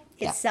show.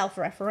 It's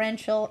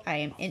self-referential. I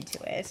am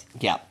into it.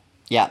 Yeah.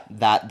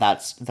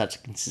 That's a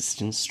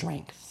consistent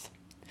strength.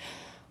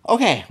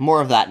 Okay,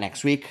 more of that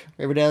next week,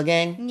 Riverdale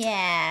gang.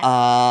 Yeah.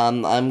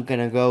 I'm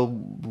gonna go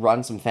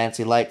run some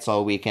fancy lights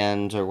all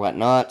weekend or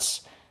whatnot.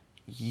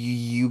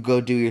 You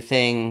go do your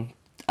thing.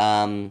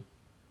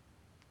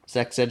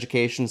 Sex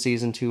Education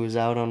Season 2 is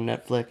out on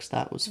Netflix.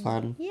 That was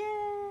fun.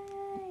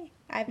 Yay!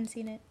 I haven't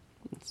seen it.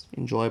 It's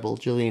enjoyable.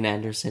 Gillian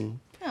Anderson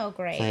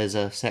plays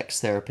a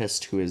sex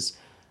therapist who is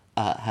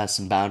has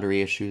some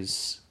boundary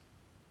issues.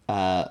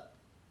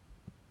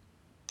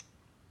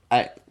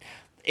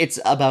 It's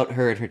about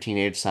her and her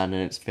teenage son,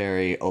 and it's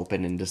very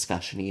open and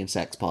discussion-y and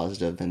sex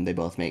positive, and they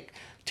both make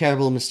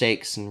terrible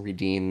mistakes and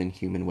redeem in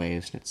human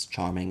ways, and it's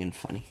charming and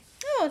funny.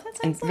 Oh, that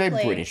sounds lovely.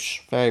 Very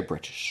British. Very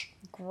British.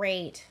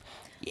 Great.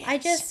 Yes. I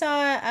just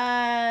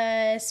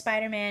saw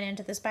Spider-Man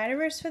Into the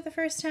Spider-Verse for the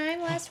first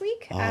time last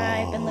week.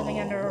 I've been living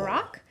under a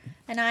rock,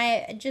 and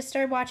I just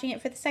started watching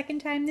it for the second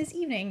time this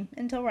evening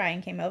until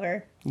Ryan came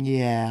over.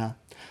 Yeah.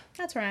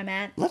 That's where I'm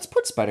at. Let's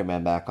put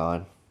Spider-Man back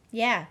on.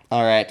 Yeah.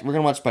 All right, we're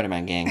going to watch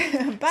Spider-Man,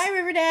 gang. Bye,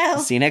 Riverdale.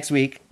 See you next week.